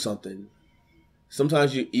you lose something,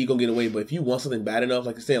 sometimes your ego get away. But if you want something bad enough,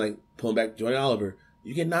 like you're saying, like pulling back Jordan Oliver,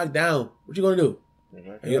 you get knocked down. What you gonna do?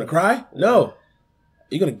 Are you gonna cry? No.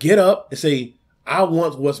 You're going to get up and say, I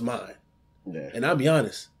want what's mine. Yeah. And I'll be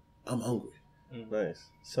honest, I'm hungry. Nice.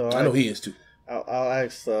 So I know he is too. I'll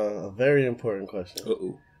ask a very important question.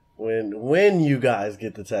 Uh-oh. When you guys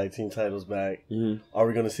get the tag team titles back, are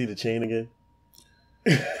we going to see the chain again?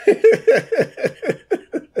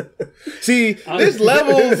 See, this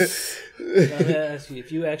levels. I'm going to ask you,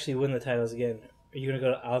 if you actually win the titles again, are you going to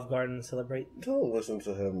go to Olive Garden and celebrate? Don't listen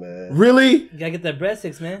to him, man. Really? You got to get that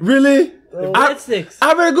breadsticks, man. Really? Breadsticks.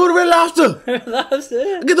 I better go to Red Lobster. Red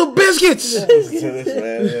Lobster? Get those biscuits.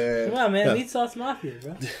 Come on, man. Meat Sauce Mafia,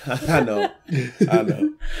 bro. I know.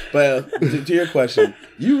 But to your question,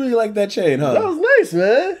 you really like that chain, huh? That was nice,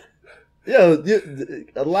 man.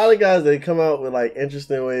 A lot of guys, they come out with like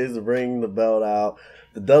interesting ways to bring the belt out.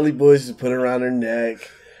 The Dudley Boys just put it around their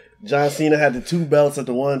neck. John Cena had the two belts at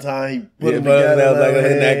the one time. He put them together like a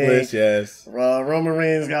necklace. Yes. Roman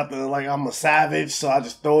Reigns got the I'm a savage, so I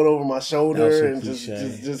just throw it over my shoulder and just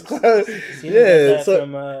yeah. So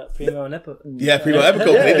from Primo and Epico. Yeah, Primo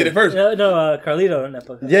Epico. They did it first. No, Carlito and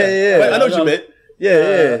Epico. Yeah. But I know what you meant.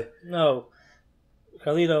 Yeah. No.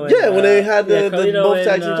 Carlito and, when they had the both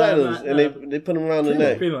tag team titles and they put them around the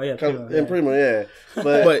neck. Primo, yeah.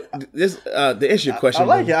 But this the issue question. I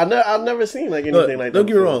like it. I've never seen like anything like that. Don't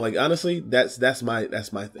get me wrong. Like honestly, that's my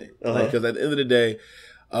thing. Because at the end of the day,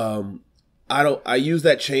 I use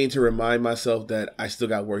that chain to remind myself that I still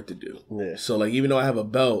got work to do. Yeah. So like even though I have a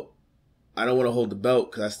belt, I don't want to hold the belt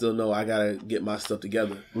because I still know I gotta get my stuff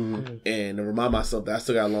together and to remind myself that I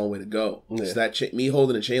still got a long way to go. Yeah. So that me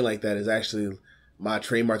holding a chain like that is actually my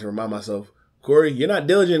trademark to remind myself, Corey, you're not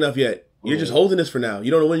diligent enough yet. You're just holding this for now.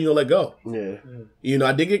 You don't know when you're going to let go. Yeah. You know,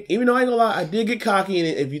 I did get, even though I ain't going to lie, I did get cocky. And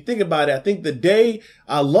if you think about it, I think the day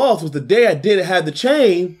I lost was the day I didn't have the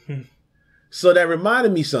chain. So that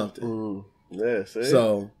reminded me something. Yeah, see?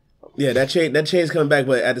 So, yeah, that chain's coming back.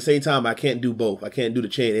 But at the same time, I can't do both. I can't do the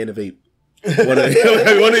chain and the vape. One or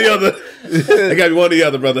the other. I got to be one or the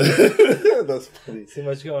other, brother. That's funny. Too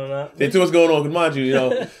much going on. Too much going on. Because mind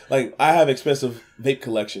you, like I have expensive vape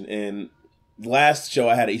collection, and last show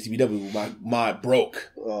I had an ECBW, my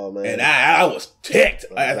broke. Oh man! And I was ticked.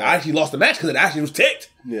 I actually lost the match because it actually was ticked.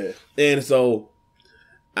 Yeah. And so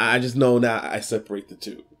I just know now I separate the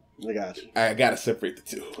two. I got you. I gotta separate the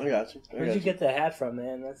two. I got you. Where'd you get the hat from,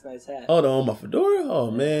 man? That's a nice hat. Hold on, my fedora.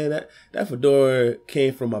 Oh man, that fedora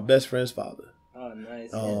came from my best friend's father. Oh,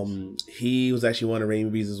 nice. He was actually one of the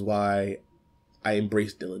main reasons why I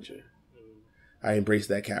embraced Dillinger. I embraced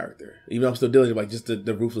that character, even though I'm still Dillinger, like just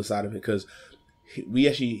the ruthless side of it, because he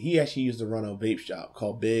actually used to run a vape shop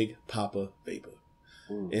called Big Papa Vapor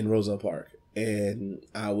in Roosevelt Park, and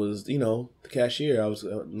I was, the cashier. I was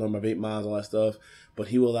learning my vape miles, all that stuff. But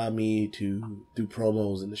he will allow me to do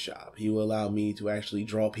promos in the shop. He will allow me to actually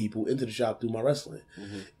draw people into the shop through my wrestling,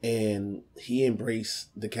 and he embraced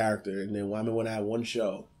the character. And then when I had one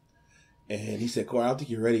show, and he said, "Corey, I don't think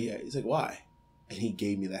you're ready yet." He's like, "Why?" And he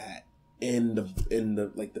gave me the hat in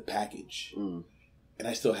the package, and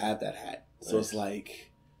I still have that hat. So it's like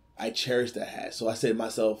I cherish that hat. So I said to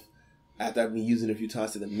myself, after I've been using it a few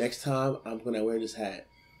times, the next time I'm gonna wear this hat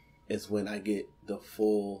is when I get the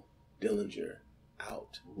full Dillinger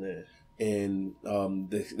out. And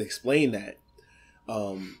they explain that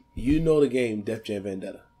the game Def Jam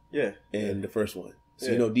Vendetta, and the first one,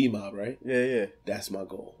 so you know D-Mob, right? Yeah. That's my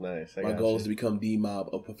goal. Nice. My goal is to become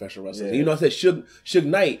D-Mob of professional wrestling. I said Suge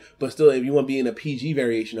Knight, but still, if you want to be in a PG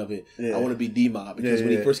variation of it, I want to be D-Mob, because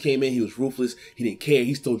when he first came in, he was ruthless. He didn't care.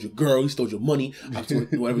 He stole your girl. He stole your money. I'm doing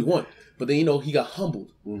whatever he want. But then he got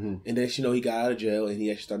humbled, and then he got out of jail, and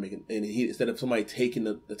he actually started making. And he, instead of somebody taking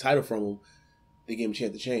the title from him, they gave him a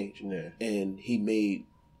chance to change, and he made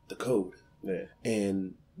the code,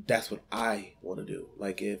 and that's what I want to do.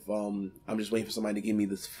 Like, if I'm just waiting for somebody to give me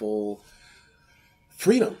this full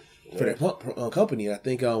freedom for their company, and I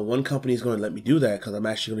think one company is going to let me do that, because I'm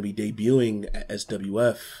actually going to be debuting at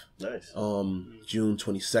SWF, June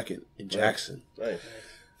 22nd in Jackson. Nice.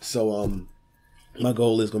 So my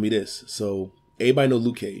goal is going to be this. So everybody know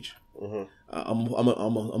Luke Cage. I'm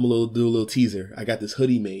a little teaser. I got this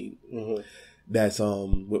hoodie made. That's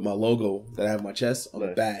with my logo that I have on my chest on the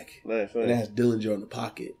back. Nice. And it has Dillinger on the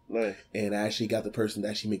pocket. Nice. And I actually got the person to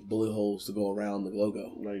actually make bullet holes to go around the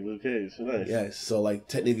logo. Like Luke Cage. Nice. Yes. So like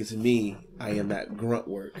technically to me, I am that grunt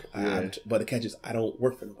work. But the catch is I don't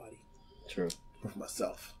work for nobody. True. I work for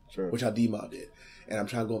myself. True. Which how D-Mob did. And I'm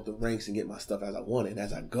trying to go up the ranks and get my stuff as I want it. And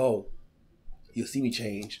as I go, you'll see me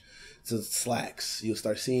change to slacks. You'll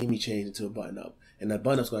start seeing me change into a button up. And that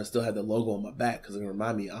button up's going to still have the logo on my back, because it's going to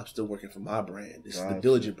remind me I'm still working for my brand. This is the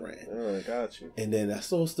Dillinger brand. Oh, got you. And then I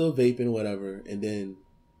still vaping, whatever. And then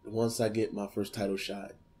once I get my first title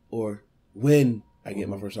shot, or when I get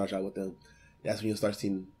my first title shot with them, that's when you'll start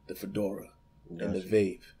seeing the fedora and the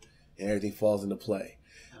vape, and everything falls into play.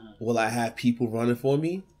 Will I have people running for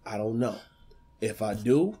me? I don't know. If I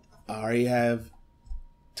do, I already have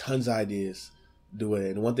tons of ideas do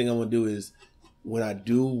it. And one thing I'm going to do is, when I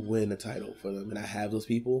do win a title for them and I have those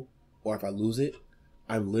people, or if I lose it,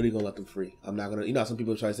 I'm literally going to let them free. I'm not going to, some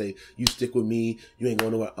people try to say, you stick with me, you ain't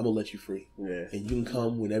going nowhere. I'm going to let you free. Yeah. And you can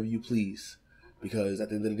come whenever you please, because at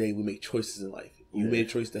the end of the day, we make choices in life. You made a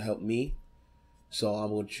choice to help me, so I'm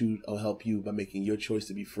going to help you by making your choice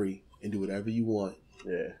to be free and do whatever you want.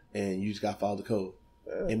 Yeah. And you just got to follow the code.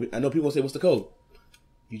 Yeah. And I know people say, what's the code?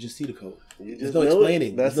 You just see the code. There's no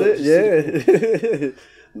explaining. That's it. Yeah.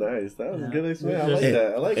 Nice. That was a good explanation.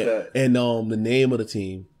 I like that. And the name of the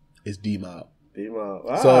team is D-Mob. D-Mob.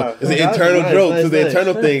 So it's an internal joke. It's the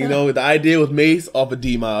internal thing. The idea was Mace off of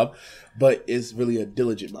D-Mob, but it's really a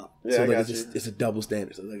Dillinger mob. Yeah, so it's a double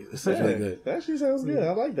standard. So it's really good. That actually sounds good.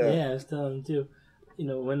 I like that. Yeah, I was telling him too.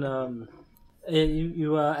 When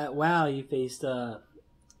you at WoW, you faced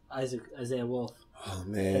Isaiah Wolf. Oh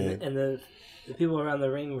man. And the people around the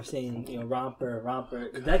ring were saying, romper.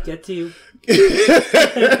 Did that get to you?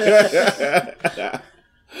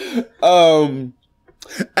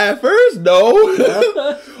 At first,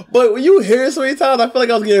 no. But when you hear it so many times, I feel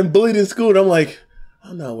like I was getting bullied in school, and I'm like,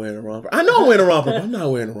 I'm not wearing a romper. I know I'm wearing a romper, but I'm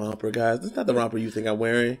not wearing a romper, guys. That's not the romper you think I'm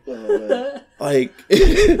wearing. Like,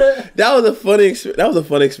 that was a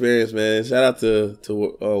fun experience, man. Shout out to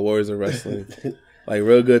Warriors of Wrestling. Like,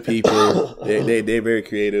 real good people. They're very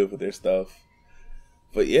creative with their stuff.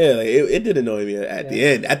 But yeah, like, it did annoy me at the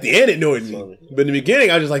end. At the end, it annoyed me. But in the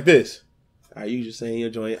beginning, I was just like this. Are you just saying your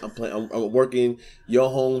joint? I'm working your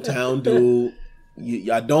hometown, dude.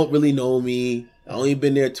 Y'all don't really know me. I only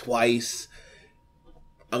been there twice.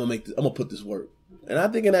 I'm gonna put this work. And I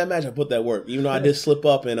think in that match, I put that work. Even though I did slip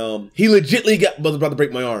up, and he legitly was about to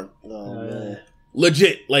break my arm. Oh man,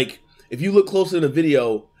 legit. Like, if you look closer in the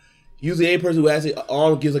video, usually any person who has an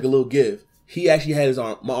arm gives like a little give. He actually had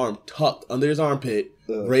my arm tucked under his armpit,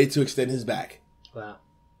 ready to extend his back. Wow.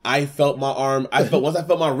 I felt my arm. Once I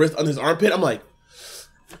felt my wrist under his armpit, I'm like,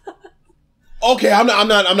 okay, I'm not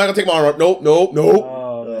gonna take my arm up. Nope.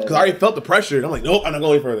 Oh, Because I already felt the pressure. And I'm like, nope, I'm not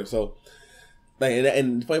going any further. So, like,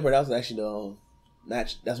 and the funny part, that was actually the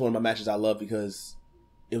match. That's one of my matches I love because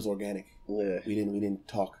it was organic. Yeah. We didn't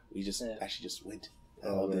talk. We just actually just went.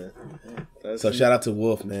 Oh, man. So shout out to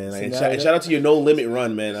Wolf, man. Like, and shout out to your No Limit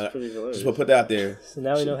run, man. Just want to put that out there. So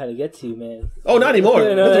now we know how to get to you, man. Oh, not anymore.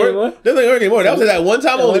 Doesn't work anymore. That was that one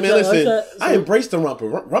time only, man. Listen, I embraced the romper.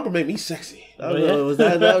 Romper made me sexy. That was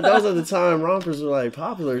at the time rompers were like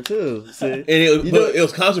popular too. See? And it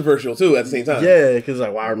was controversial too at the same time. Yeah, because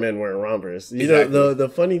like why are men wearing rompers? You know the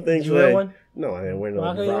funny thing. Did you wear one? No, I didn't wear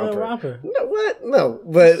no romper. No, what? No,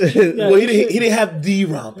 but well, he didn't have the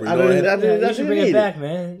romper. You should bring it back,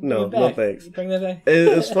 man. No thanks. Bring that back.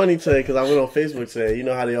 It's funny today because I went on Facebook today. You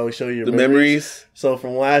know how they always show you the memories. So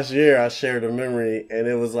from last year, I shared a memory, and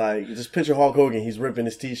it was like just picture Hulk Hogan. He's ripping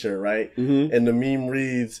his T-shirt, right? Mm-hmm. And the meme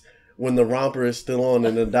reads, "When the romper is still on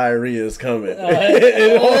and the diarrhea is coming." Hulk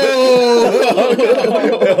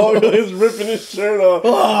is ripping his shirt off.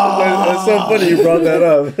 It's so funny you brought that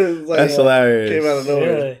up. Like, that's hilarious. Came out of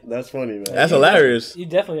nowhere. Really? That's funny, man. That's hilarious. You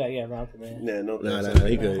definitely gotta get a romper, man. Yeah, no,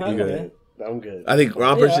 he good. I'm good. I think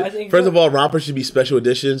rompers. First of all, rompers should be special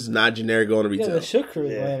editions, not generic going to retail. Yeah, the Shook Crew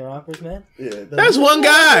is wearing rompers, man. Yeah, that's one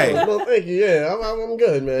guy. No, thank you. Yeah, I'm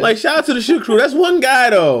good, man. Like shout out to the Shook Crew. That's one guy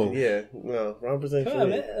though. Yeah, no rompers ain't for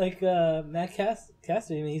me. Like Matt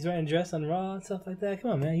Cassidy, I mean, he's wearing a dress on Raw and stuff like that.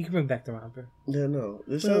 Come on, man, you can bring back the romper. Yeah, no,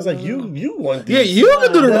 this sounds like you want. Yeah, you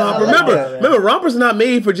can do the romper. Remember, rompers are not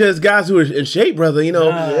made for just guys who are in shape, brother. You know,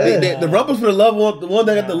 the romper's for the one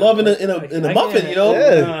that got the love in a muffin. You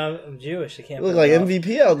know, I'm Jewish. I can't look like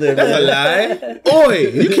MVP out there. That's a lie. Oi,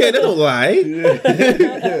 you can't. That's a lie.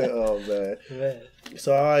 Oh man.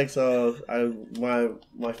 So my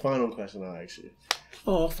final question I'll ask you.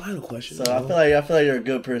 Oh, final question. So I feel like you're a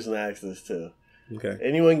good person to ask this too. Okay.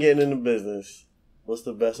 Anyone getting into business, what's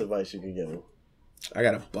the best advice you can give them? I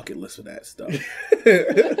got a bucket list for that stuff.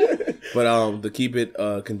 But to keep it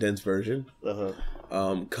condensed version,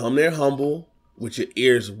 come there humble with your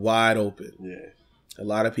ears wide open. Yeah. A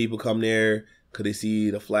lot of people come there because they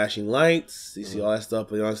see the flashing lights, they see all that stuff,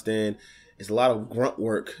 but you understand it's a lot of grunt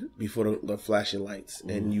work before the flashing lights,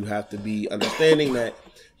 and you have to be understanding that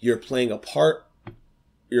you're playing a part.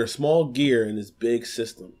 You're a small gear in this big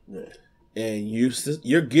system, and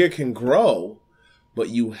your gear can grow, but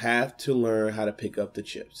you have to learn how to pick up the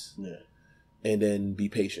chips, and then be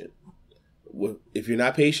patient. If you're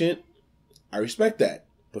not patient, I respect that,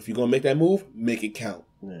 but if you're gonna make that move, make it count.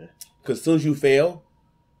 Because as soon as you fail,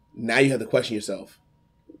 now you have to question yourself.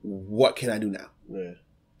 What can I do now? Yeah,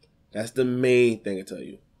 that's the main thing I tell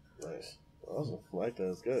you. Nice, awesome. I like that.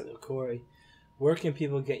 That's good. So Corey, where can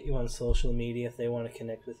people get you on social media if they want to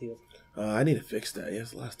connect with you? I need to fix that.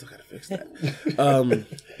 Yes, a lot of stuff got to fix that.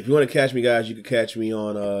 If you want to catch me, guys, you can catch me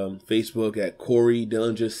on Facebook at Corey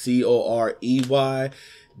Dillinger,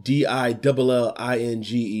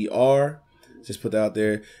 CoreyDillinger. Just put that out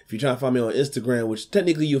there. If you're trying to find me on Instagram, which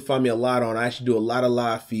technically you'll find me a lot on, I actually do a lot of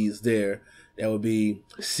live feeds there. That would be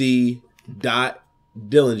C.Dillinger.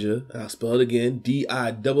 And I'll spell it again,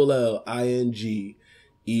 Dillinger.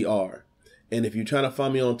 And if you're trying to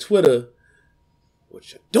find me on Twitter,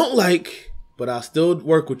 which I don't like, but I'll still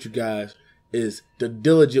work with you guys, is the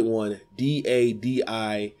Diligent One,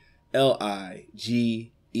 DADILIGENTONE.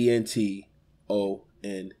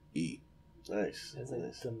 Nice. That's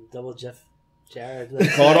like some double Jeff Jarrett. You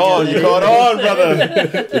caught on, brother.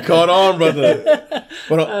 You caught on, brother.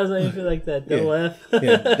 But I was waiting for like that double F.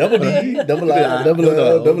 Yeah. Double D, double I, double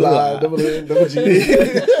L, double I, double N, double G.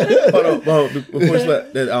 Hold on. Before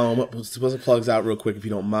supposed to plugs out real quick if you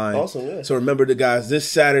don't mind. Awesome, yeah. So remember the guys, this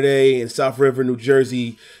Saturday in South River, New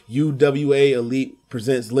Jersey, UWA Elite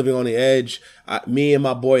presents Living on the Edge. Me and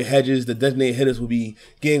my boy Hedges, the designated hitters, will be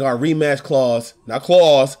getting our rematch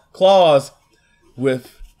claws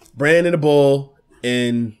with Brandon the Bull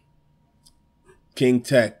and King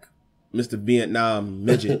Tech, Mr. Vietnam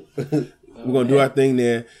Midget. We're going to do our thing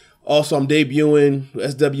there. Also, I'm debuting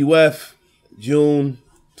SWF June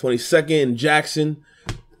 22nd in Jackson.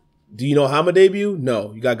 Do you know how I'm going to debut?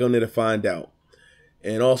 No. You got to go in there to find out.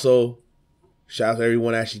 And also, shout out to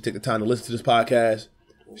everyone that actually take the time to listen to this podcast.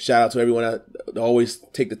 Shout out to everyone that always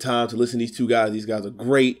take the time to listen to these two guys. These guys are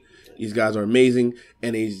great. These guys are amazing.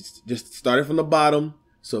 And they just started from the bottom.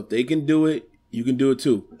 So if they can do it, you can do it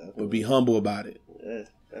too. Definitely. But be humble about it. Yeah,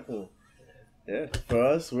 definitely. Yeah. For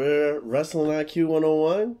us, we're Wrestling IQ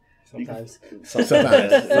 101. Sometimes.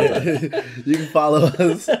 You can follow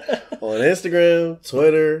us on Instagram,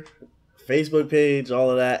 Twitter, Facebook page,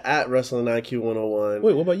 all of that at Wrestling IQ 101.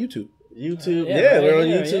 Wait, what about YouTube? YouTube, we're on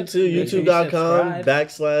YouTube too.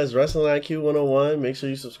 YouTube.com/Wrestling IQ 101. Make sure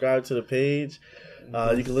you subscribe to the page.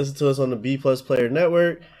 You can listen to us on the B Plus Player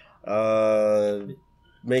Network.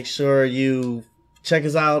 Make sure you check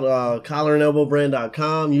us out,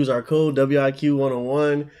 collarandelbowbrand.com. Use our code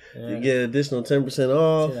WIQ101. You get additional 10%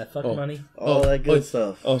 off. See that fucking money? All that good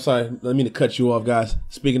stuff. Oh, sorry. Let me cut you off, guys.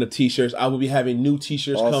 Speaking of t-shirts, I will be having new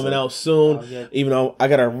t-shirts coming out soon. Even though I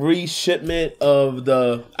got a reshipment of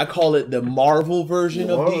I call it the Marvel version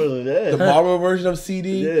the Marvel version of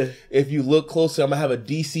CD. Yeah. If you look closer, I'm going to have a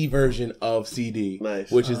DC version of CD.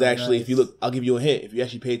 Nice. Which is actually, if you look, I'll give you a hint. If you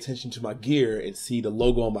actually pay attention to my gear and see the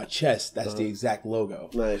logo on my chest, that's the exact logo.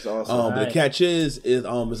 Nice, awesome. But the catch is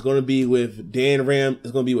it's going to be with Dan Ram.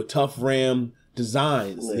 It's going to be with Tough Ram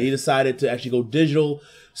Designs. Nice. They decided to actually go digital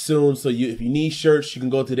soon. So if you need shirts, you can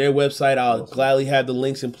go to their website. I'll gladly have the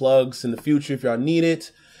links and plugs in the future if y'all need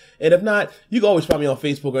it. And if not, you can always find me on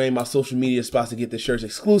Facebook or any of my social media spots to get the shirts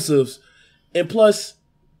exclusives. And plus,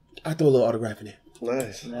 I throw a little autograph in there.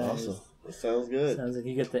 Nice. Awesome. That sounds good. Sounds like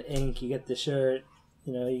you get the ink, you get the shirt,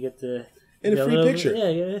 you get the... And a free picture.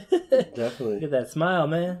 Yeah. Definitely. Get that smile,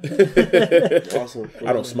 man. Awesome.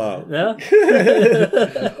 I don't smile. No?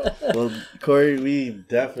 Well, Corey, we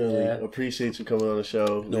definitely appreciate you coming on the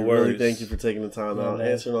show. No we worries. Really thank you for taking the time out, man.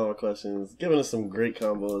 answering all our questions, giving us some great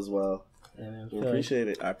combo as well. Yeah, man, we appreciate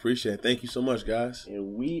it. I appreciate it. Thank you so much, guys.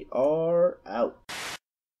 And we are out.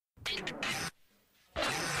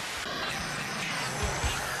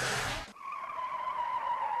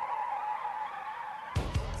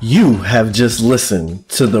 You have just listened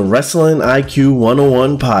to the Wrestling IQ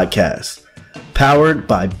 101 podcast, powered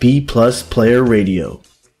by B Plus Player Radio.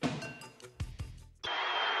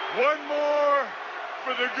 One more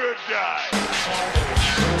for the good guy.